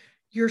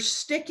 you're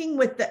sticking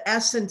with the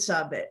essence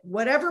of it,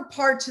 whatever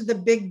parts of the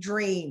big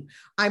dream.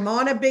 I'm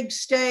on a big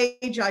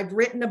stage. I've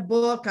written a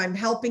book. I'm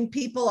helping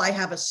people. I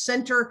have a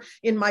center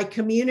in my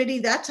community.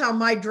 That's how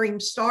my dream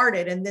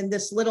started. And then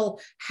this little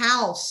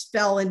house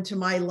fell into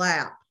my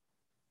lap.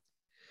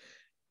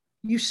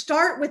 You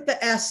start with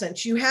the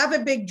essence. You have a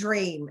big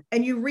dream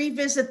and you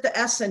revisit the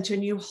essence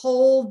and you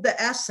hold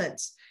the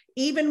essence,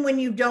 even when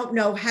you don't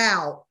know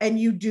how, and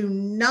you do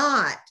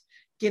not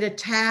get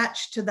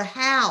attached to the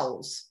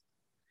hows.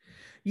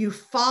 You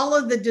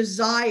follow the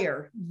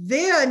desire.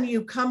 Then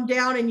you come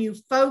down and you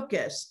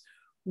focus.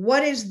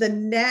 What is the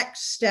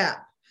next step?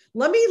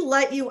 Let me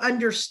let you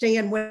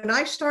understand. When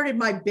I started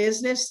my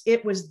business,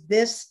 it was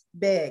this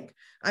big.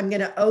 I'm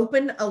going to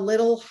open a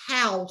little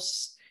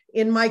house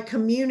in my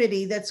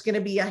community that's going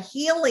to be a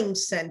healing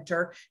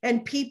center,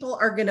 and people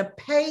are going to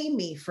pay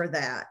me for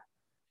that.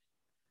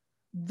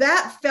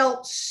 That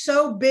felt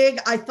so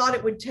big. I thought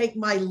it would take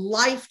my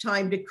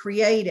lifetime to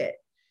create it,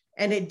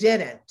 and it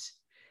didn't.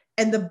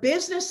 And the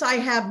business I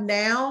have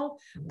now,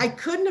 I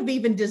couldn't have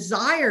even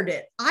desired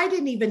it. I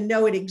didn't even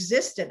know it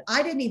existed.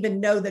 I didn't even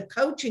know the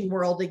coaching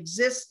world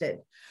existed.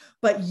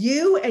 But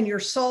you and your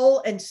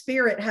soul and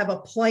spirit have a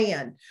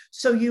plan.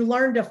 So you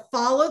learn to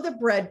follow the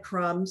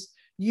breadcrumbs.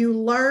 You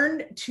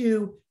learn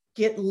to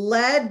get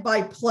led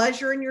by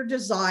pleasure in your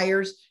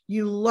desires.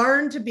 You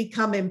learn to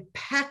become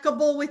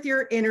impeccable with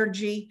your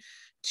energy,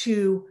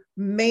 to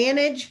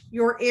manage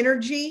your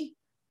energy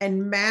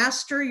and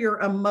master your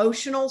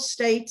emotional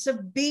states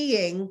of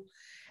being.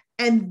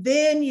 And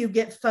then you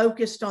get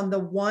focused on the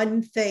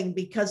one thing,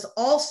 because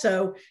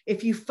also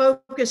if you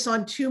focus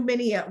on too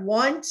many at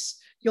once,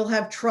 you'll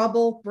have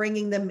trouble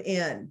bringing them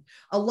in.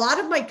 A lot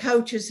of my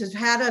coaches have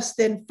had us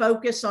then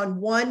focus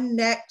on one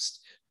next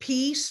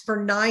piece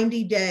for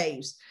 90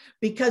 days,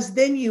 because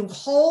then you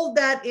hold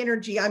that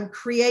energy. I'm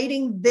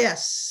creating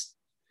this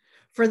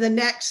for the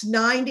next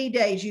 90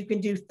 days. You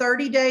can do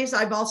 30 days.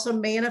 I've also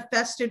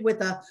manifested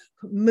with a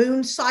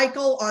moon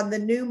cycle. On the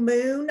new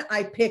moon,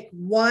 I pick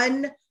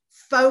one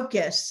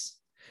focus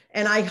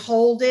and I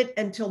hold it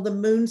until the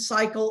moon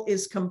cycle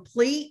is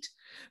complete.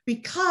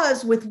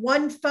 Because with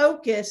one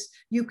focus,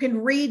 you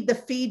can read the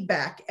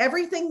feedback.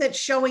 Everything that's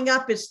showing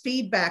up is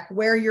feedback,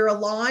 where you're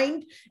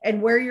aligned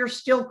and where you're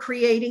still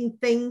creating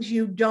things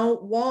you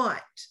don't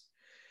want.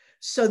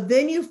 So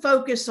then you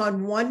focus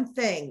on one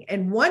thing.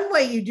 And one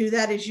way you do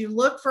that is you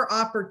look for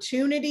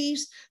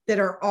opportunities that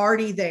are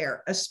already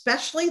there,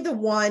 especially the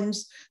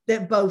ones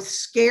that both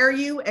scare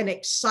you and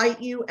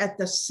excite you at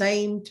the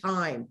same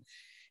time.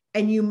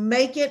 And you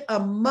make it a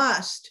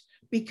must,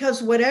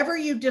 because whatever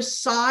you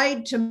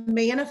decide to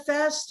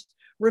manifest,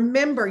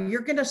 remember,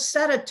 you're going to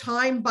set a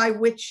time by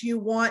which you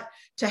want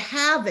to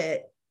have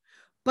it,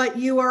 but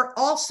you are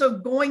also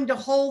going to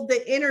hold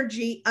the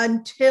energy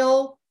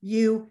until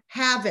you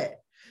have it.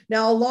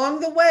 Now, along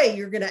the way,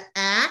 you're going to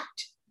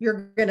act,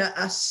 you're going to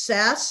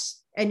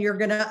assess, and you're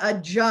going to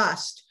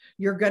adjust.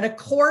 You're going to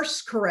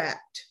course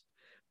correct,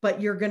 but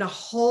you're going to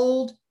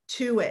hold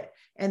to it.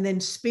 And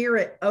then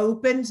spirit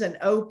opens and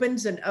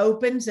opens and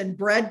opens and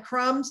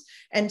breadcrumbs.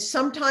 And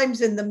sometimes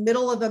in the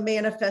middle of a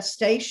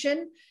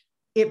manifestation,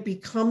 it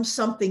becomes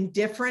something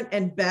different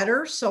and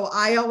better. So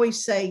I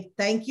always say,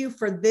 thank you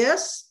for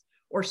this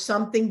or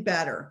something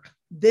better,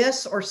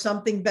 this or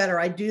something better.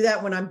 I do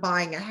that when I'm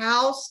buying a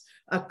house,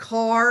 a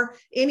car,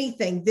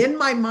 anything. Then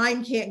my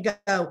mind can't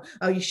go,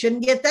 oh, you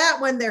shouldn't get that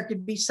one. There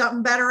could be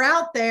something better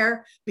out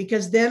there,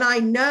 because then I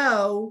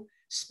know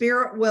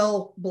spirit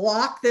will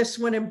block this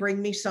one and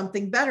bring me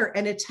something better.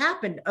 And it's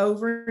happened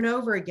over and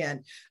over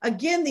again.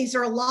 Again, these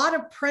are a lot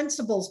of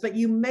principles, but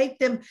you make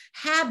them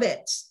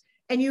habits,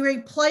 and you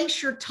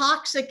replace your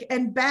toxic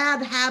and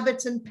bad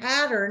habits and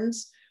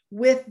patterns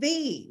with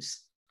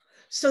these.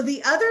 So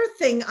the other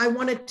thing I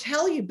want to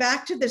tell you,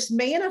 back to this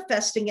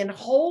manifesting and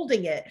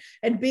holding it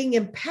and being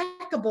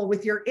impeccable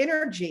with your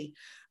energy.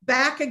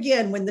 Back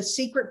again, when The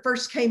Secret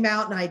first came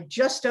out and I had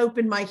just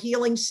opened my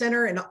healing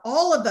center, and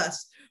all of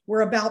us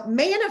were about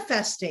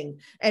manifesting,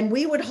 and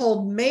we would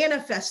hold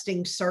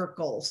manifesting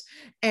circles,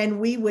 and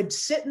we would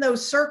sit in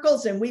those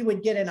circles and we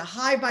would get in a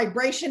high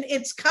vibration.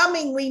 It's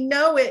coming, we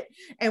know it.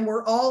 And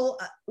we're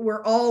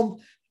all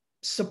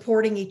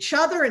supporting each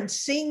other and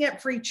seeing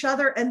it for each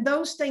other. And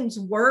those things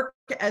work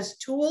as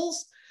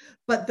tools.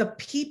 But the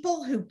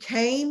people who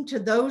came to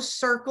those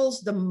circles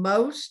the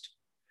most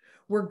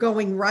were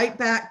going right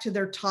back to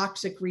their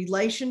toxic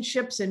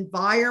relationships,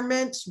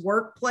 environments,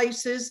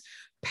 workplaces,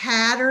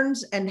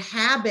 patterns, and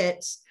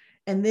habits.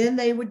 And then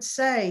they would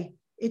say,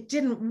 it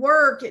didn't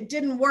work. It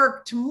didn't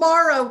work.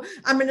 Tomorrow,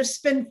 I'm going to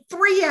spend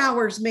 3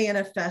 hours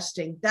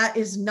manifesting. That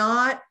is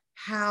not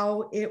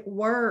how it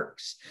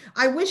works.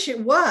 I wish it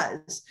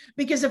was,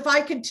 because if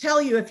I could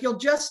tell you, if you'll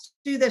just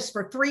do this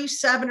for 3,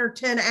 7, or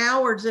 10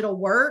 hours, it'll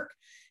work,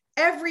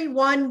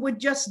 everyone would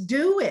just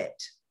do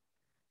it.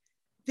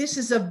 This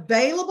is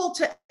available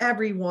to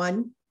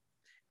everyone,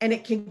 and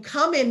it can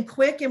come in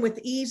quick and with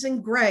ease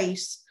and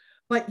grace,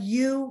 but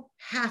you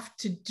have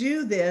to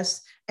do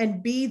this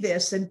and be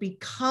this and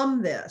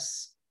become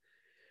this.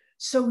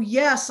 So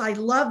yes, I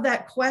love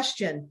that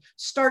question.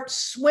 Start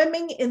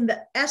swimming in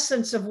the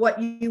essence of what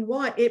you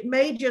want. It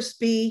may just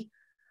be,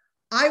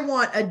 I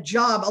want a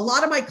job. A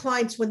lot of my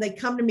clients, when they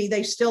come to me,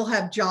 they still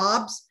have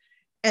jobs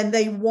and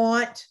they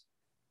want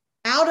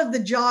out of the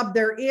job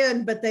they're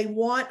in, but they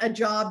want a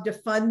job to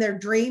fund their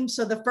dreams.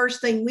 So the first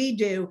thing we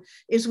do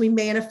is we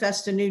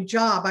manifest a new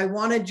job. I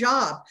want a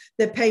job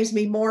that pays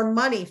me more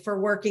money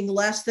for working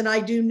less than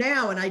I do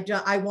now. And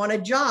I want a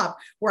job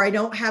where I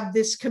don't have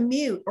this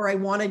commute, or I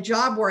want a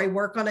job where I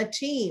work on a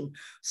team.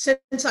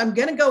 Since I'm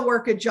going to go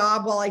work a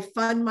job while I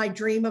fund my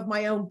dream of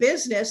my own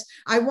business,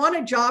 I want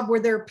a job where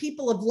there are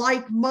people of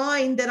like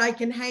mind that I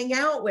can hang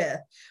out with.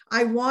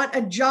 I want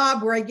a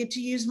job where I get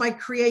to use my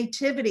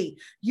creativity.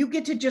 You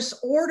get to just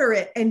order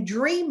it and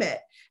dream it.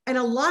 And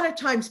a lot of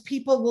times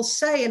people will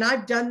say, and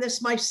I've done this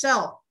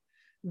myself,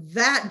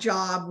 that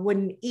job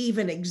wouldn't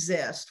even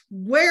exist.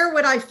 Where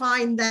would I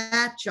find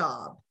that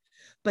job?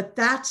 But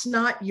that's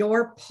not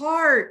your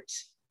part.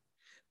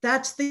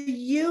 That's the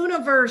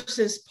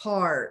universe's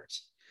part.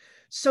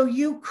 So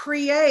you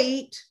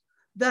create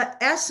the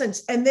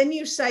essence, and then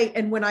you say,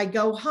 and when I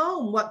go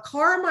home, what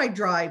car am I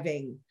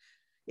driving?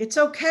 It's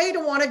okay to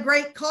want a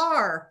great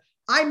car.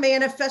 I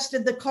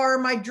manifested the car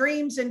of my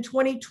dreams in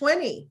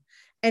 2020,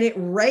 and it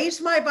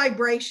raised my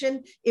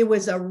vibration. It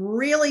was a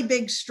really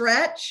big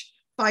stretch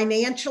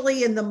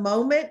financially in the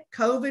moment.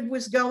 COVID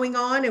was going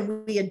on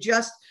and we had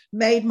just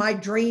made my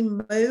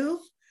dream move,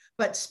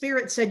 but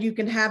Spirit said, you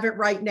can have it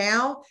right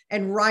now.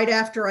 And right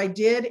after I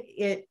did,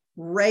 it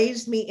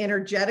raised me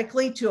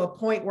energetically to a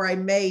point where I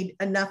made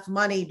enough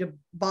money to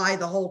buy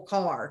the whole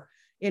car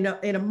in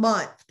a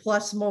month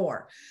plus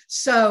more.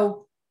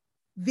 So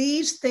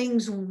these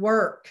things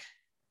work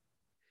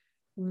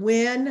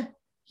when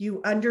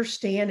you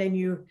understand and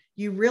you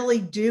really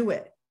do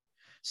it.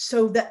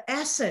 So the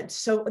essence,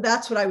 so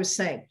that's what I was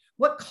saying.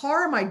 What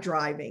car am I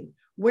driving?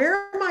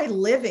 Where am I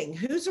living?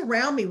 Who's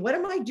around me? What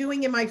am I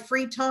doing in my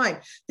free time?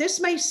 This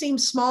may seem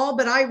small,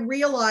 but I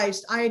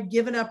realized I had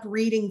given up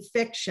reading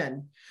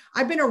fiction.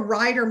 I've been a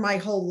writer my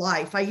whole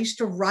life. I used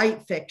to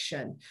write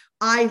fiction.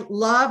 I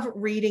love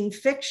reading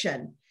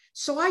fiction.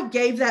 So I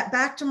gave that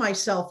back to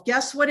myself.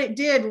 Guess what it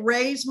did?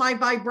 Raise my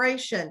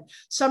vibration.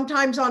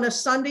 Sometimes on a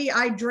Sunday,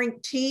 I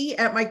drink tea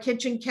at my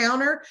kitchen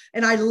counter,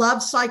 and I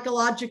love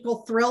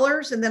psychological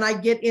thrillers. And then I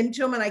get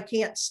into them and I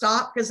can't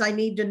stop because I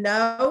need to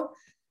know.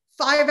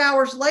 5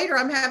 hours later,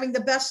 I'm having the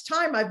best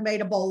time. I've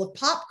made a bowl of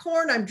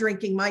popcorn. I'm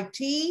drinking my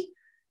tea.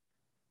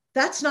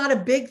 That's not a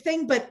big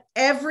thing, but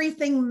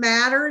everything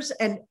matters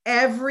and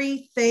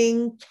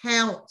everything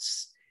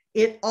counts.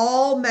 It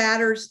all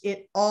matters.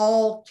 It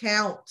all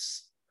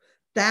counts.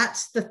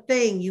 That's the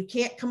thing. You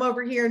can't come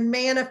over here and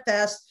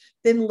manifest,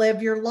 then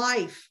live your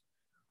life.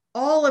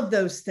 All of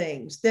those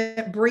things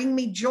that bring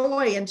me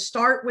joy, and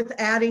start with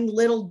adding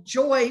little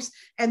joys,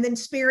 and then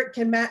Spirit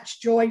can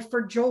match joy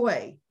for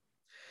joy.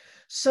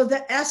 So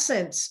the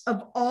essence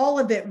of all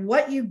of it,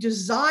 what you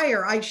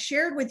desire, I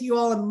shared with you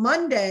all on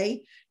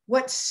Monday,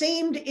 what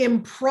seemed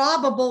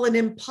improbable and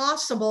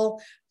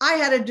impossible. I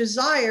had a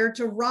desire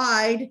to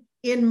ride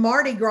in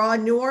Mardi Gras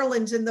in New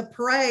Orleans in the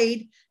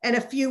parade. And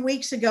a few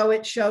weeks ago,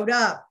 it showed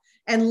up.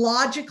 And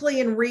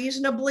logically and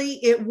reasonably,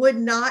 it would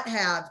not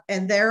have.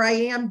 And there I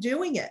am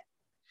doing it.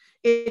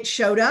 It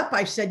showed up.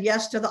 I said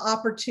yes to the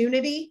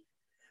opportunity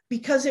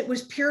because it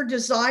was pure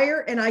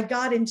desire. And I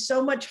got in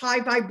so much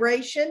high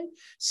vibration.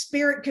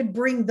 Spirit could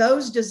bring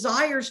those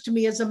desires to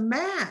me as a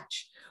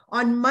match.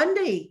 On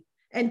Monday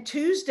and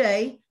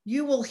Tuesday,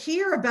 you will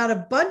hear about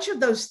a bunch of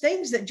those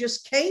things that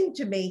just came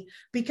to me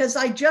because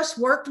I just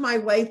worked my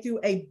way through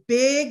a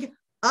big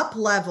up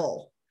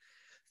level,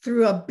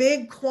 through a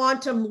big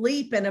quantum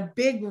leap and a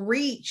big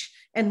reach.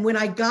 And when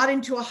I got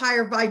into a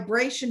higher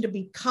vibration to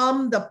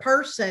become the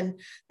person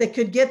that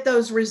could get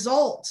those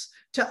results,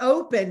 to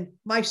open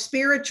my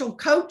spiritual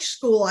coach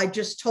school I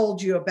just told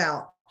you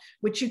about,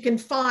 which you can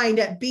find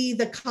at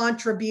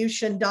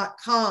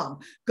bethecontribution.com.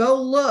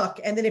 Go look.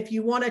 And then if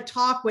you want to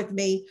talk with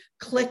me,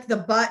 click the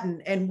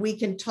button and we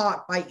can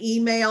talk by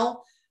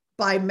email,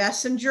 by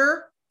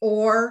messenger,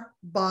 or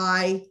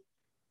by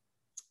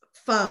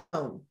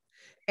phone.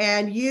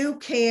 And you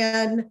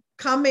can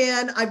come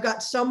in. I've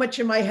got so much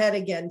in my head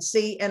again.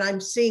 See, and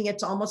I'm seeing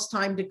it's almost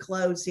time to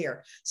close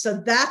here.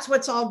 So that's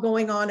what's all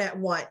going on at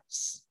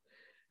once.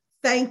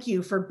 Thank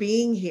you for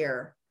being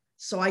here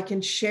so I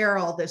can share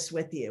all this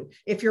with you.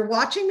 If you're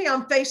watching me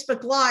on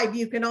Facebook Live,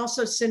 you can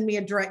also send me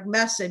a direct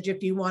message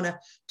if you want to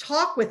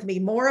talk with me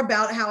more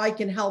about how I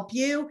can help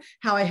you,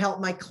 how I help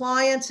my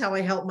clients, how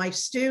I help my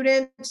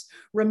students.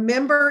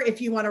 Remember,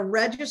 if you want to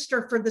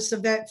register for this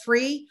event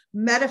free,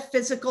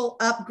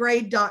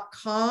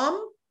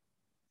 metaphysicalupgrade.com.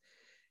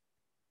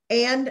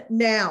 And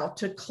now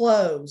to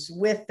close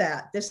with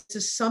that, this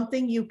is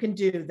something you can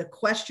do. The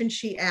question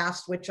she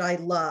asked, which I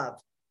love.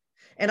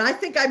 And I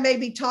think I may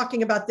be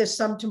talking about this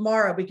some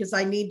tomorrow because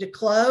I need to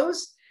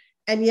close,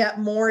 and yet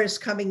more is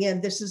coming in.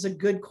 This is a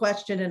good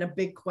question and a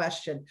big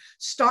question.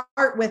 Start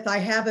with, I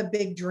have a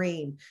big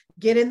dream.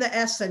 Get in the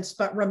essence,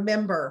 but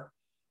remember,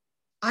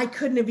 I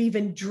couldn't have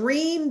even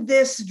dreamed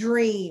this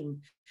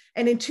dream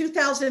And in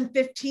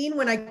 2015,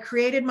 when I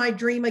created my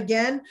dream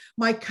again,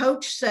 my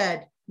coach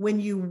said, when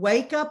you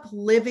wake up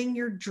living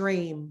your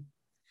dream,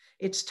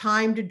 it's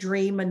time to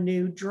dream a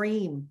new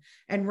dream.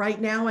 And right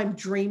now I'm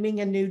dreaming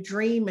a new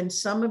dream. And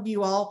some of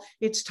you all,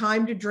 it's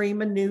time to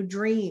dream a new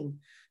dream.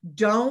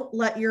 Don't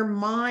let your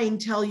mind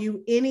tell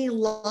you any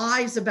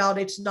lies about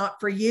it's not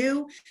for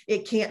you.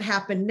 It can't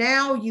happen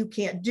now. You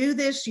can't do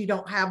this. You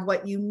don't have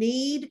what you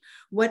need.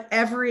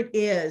 Whatever it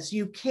is,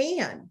 you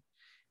can.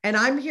 And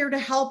I'm here to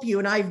help you.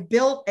 And I've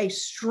built a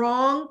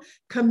strong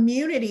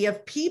community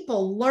of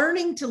people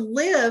learning to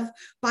live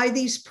by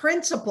these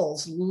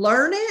principles.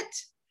 Learn it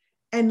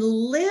and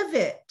live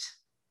it.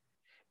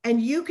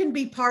 And you can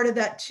be part of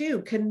that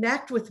too.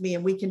 Connect with me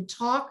and we can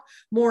talk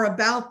more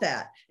about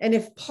that. And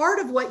if part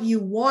of what you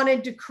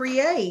wanted to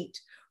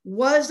create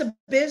was a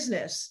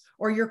business,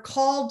 or you're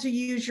called to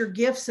use your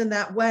gifts in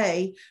that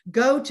way,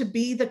 go to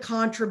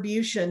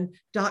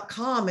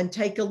bethecontribution.com and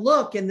take a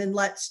look, and then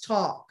let's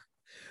talk.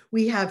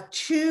 We have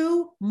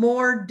 2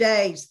 more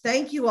days.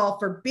 Thank you all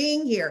for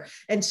being here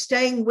and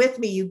staying with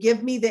me. You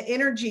give me the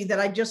energy that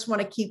I just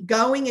want to keep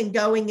going and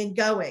going and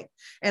going.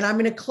 And I'm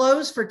going to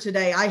close for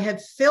today. I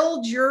have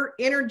filled your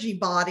energy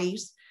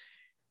bodies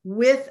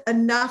with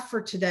enough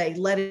for today.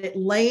 Let it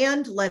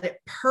land, let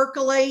it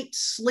percolate,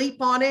 sleep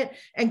on it,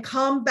 and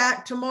come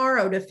back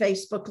tomorrow to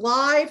Facebook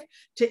Live,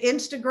 to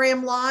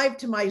Instagram Live,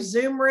 to my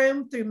Zoom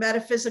room through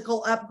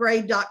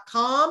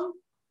metaphysicalupgrade.com.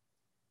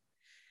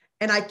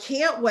 And I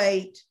can't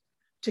wait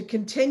to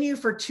continue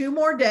for 2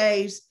 more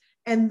days.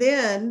 And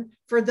then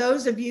for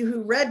those of you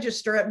who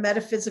register at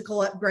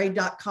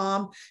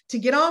metaphysicalupgrade.com, to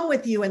get on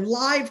with you and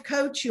live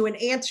coach you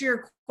and answer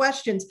your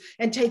questions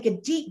and take a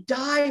deep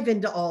dive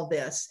into all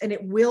this. And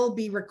it will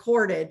be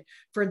recorded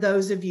for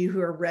those of you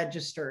who are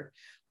registered.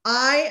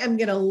 I am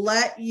going to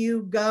let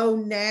you go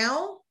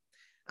now.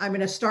 I'm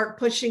going to start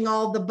pushing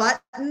all the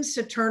buttons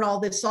to turn all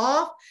this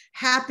off.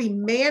 Happy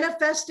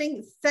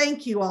manifesting.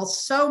 Thank you all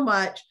so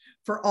much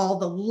for all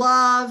the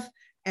love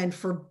and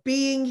for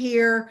being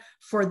here,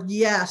 for,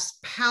 yes,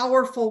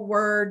 powerful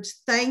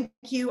words. Thank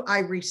you. I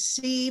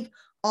receive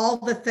all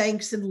the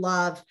thanks and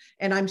love,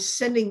 and I'm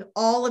sending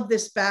all of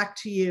this back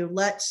to you.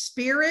 Let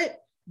Spirit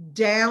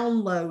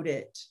download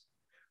it,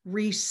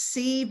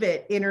 receive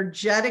it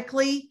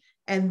energetically,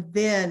 and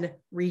then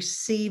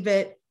receive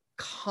it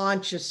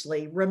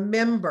consciously.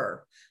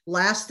 Remember,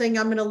 last thing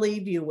I'm going to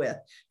leave you with,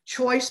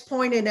 choice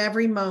point in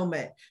every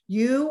moment.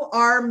 You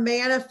are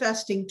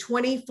manifesting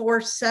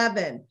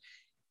 24/7.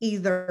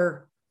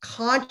 Either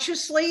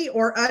consciously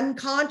or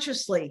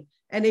unconsciously,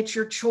 and it's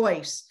your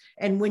choice.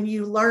 And when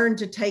you learn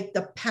to take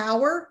the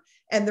power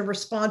and the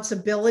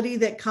responsibility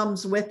that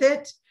comes with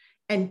it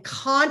and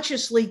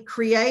consciously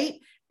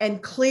create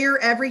and clear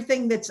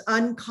everything that's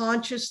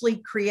unconsciously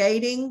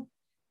creating,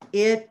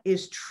 it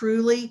is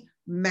truly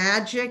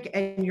magic,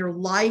 and your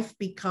life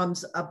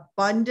becomes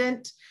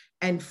abundant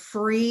and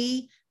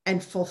free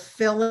and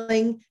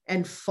fulfilling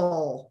and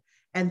full.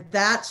 And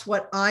that's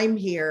what I'm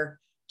here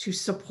to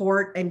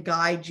support and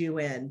guide you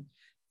in.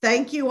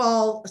 Thank you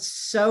all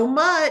so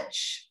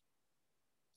much.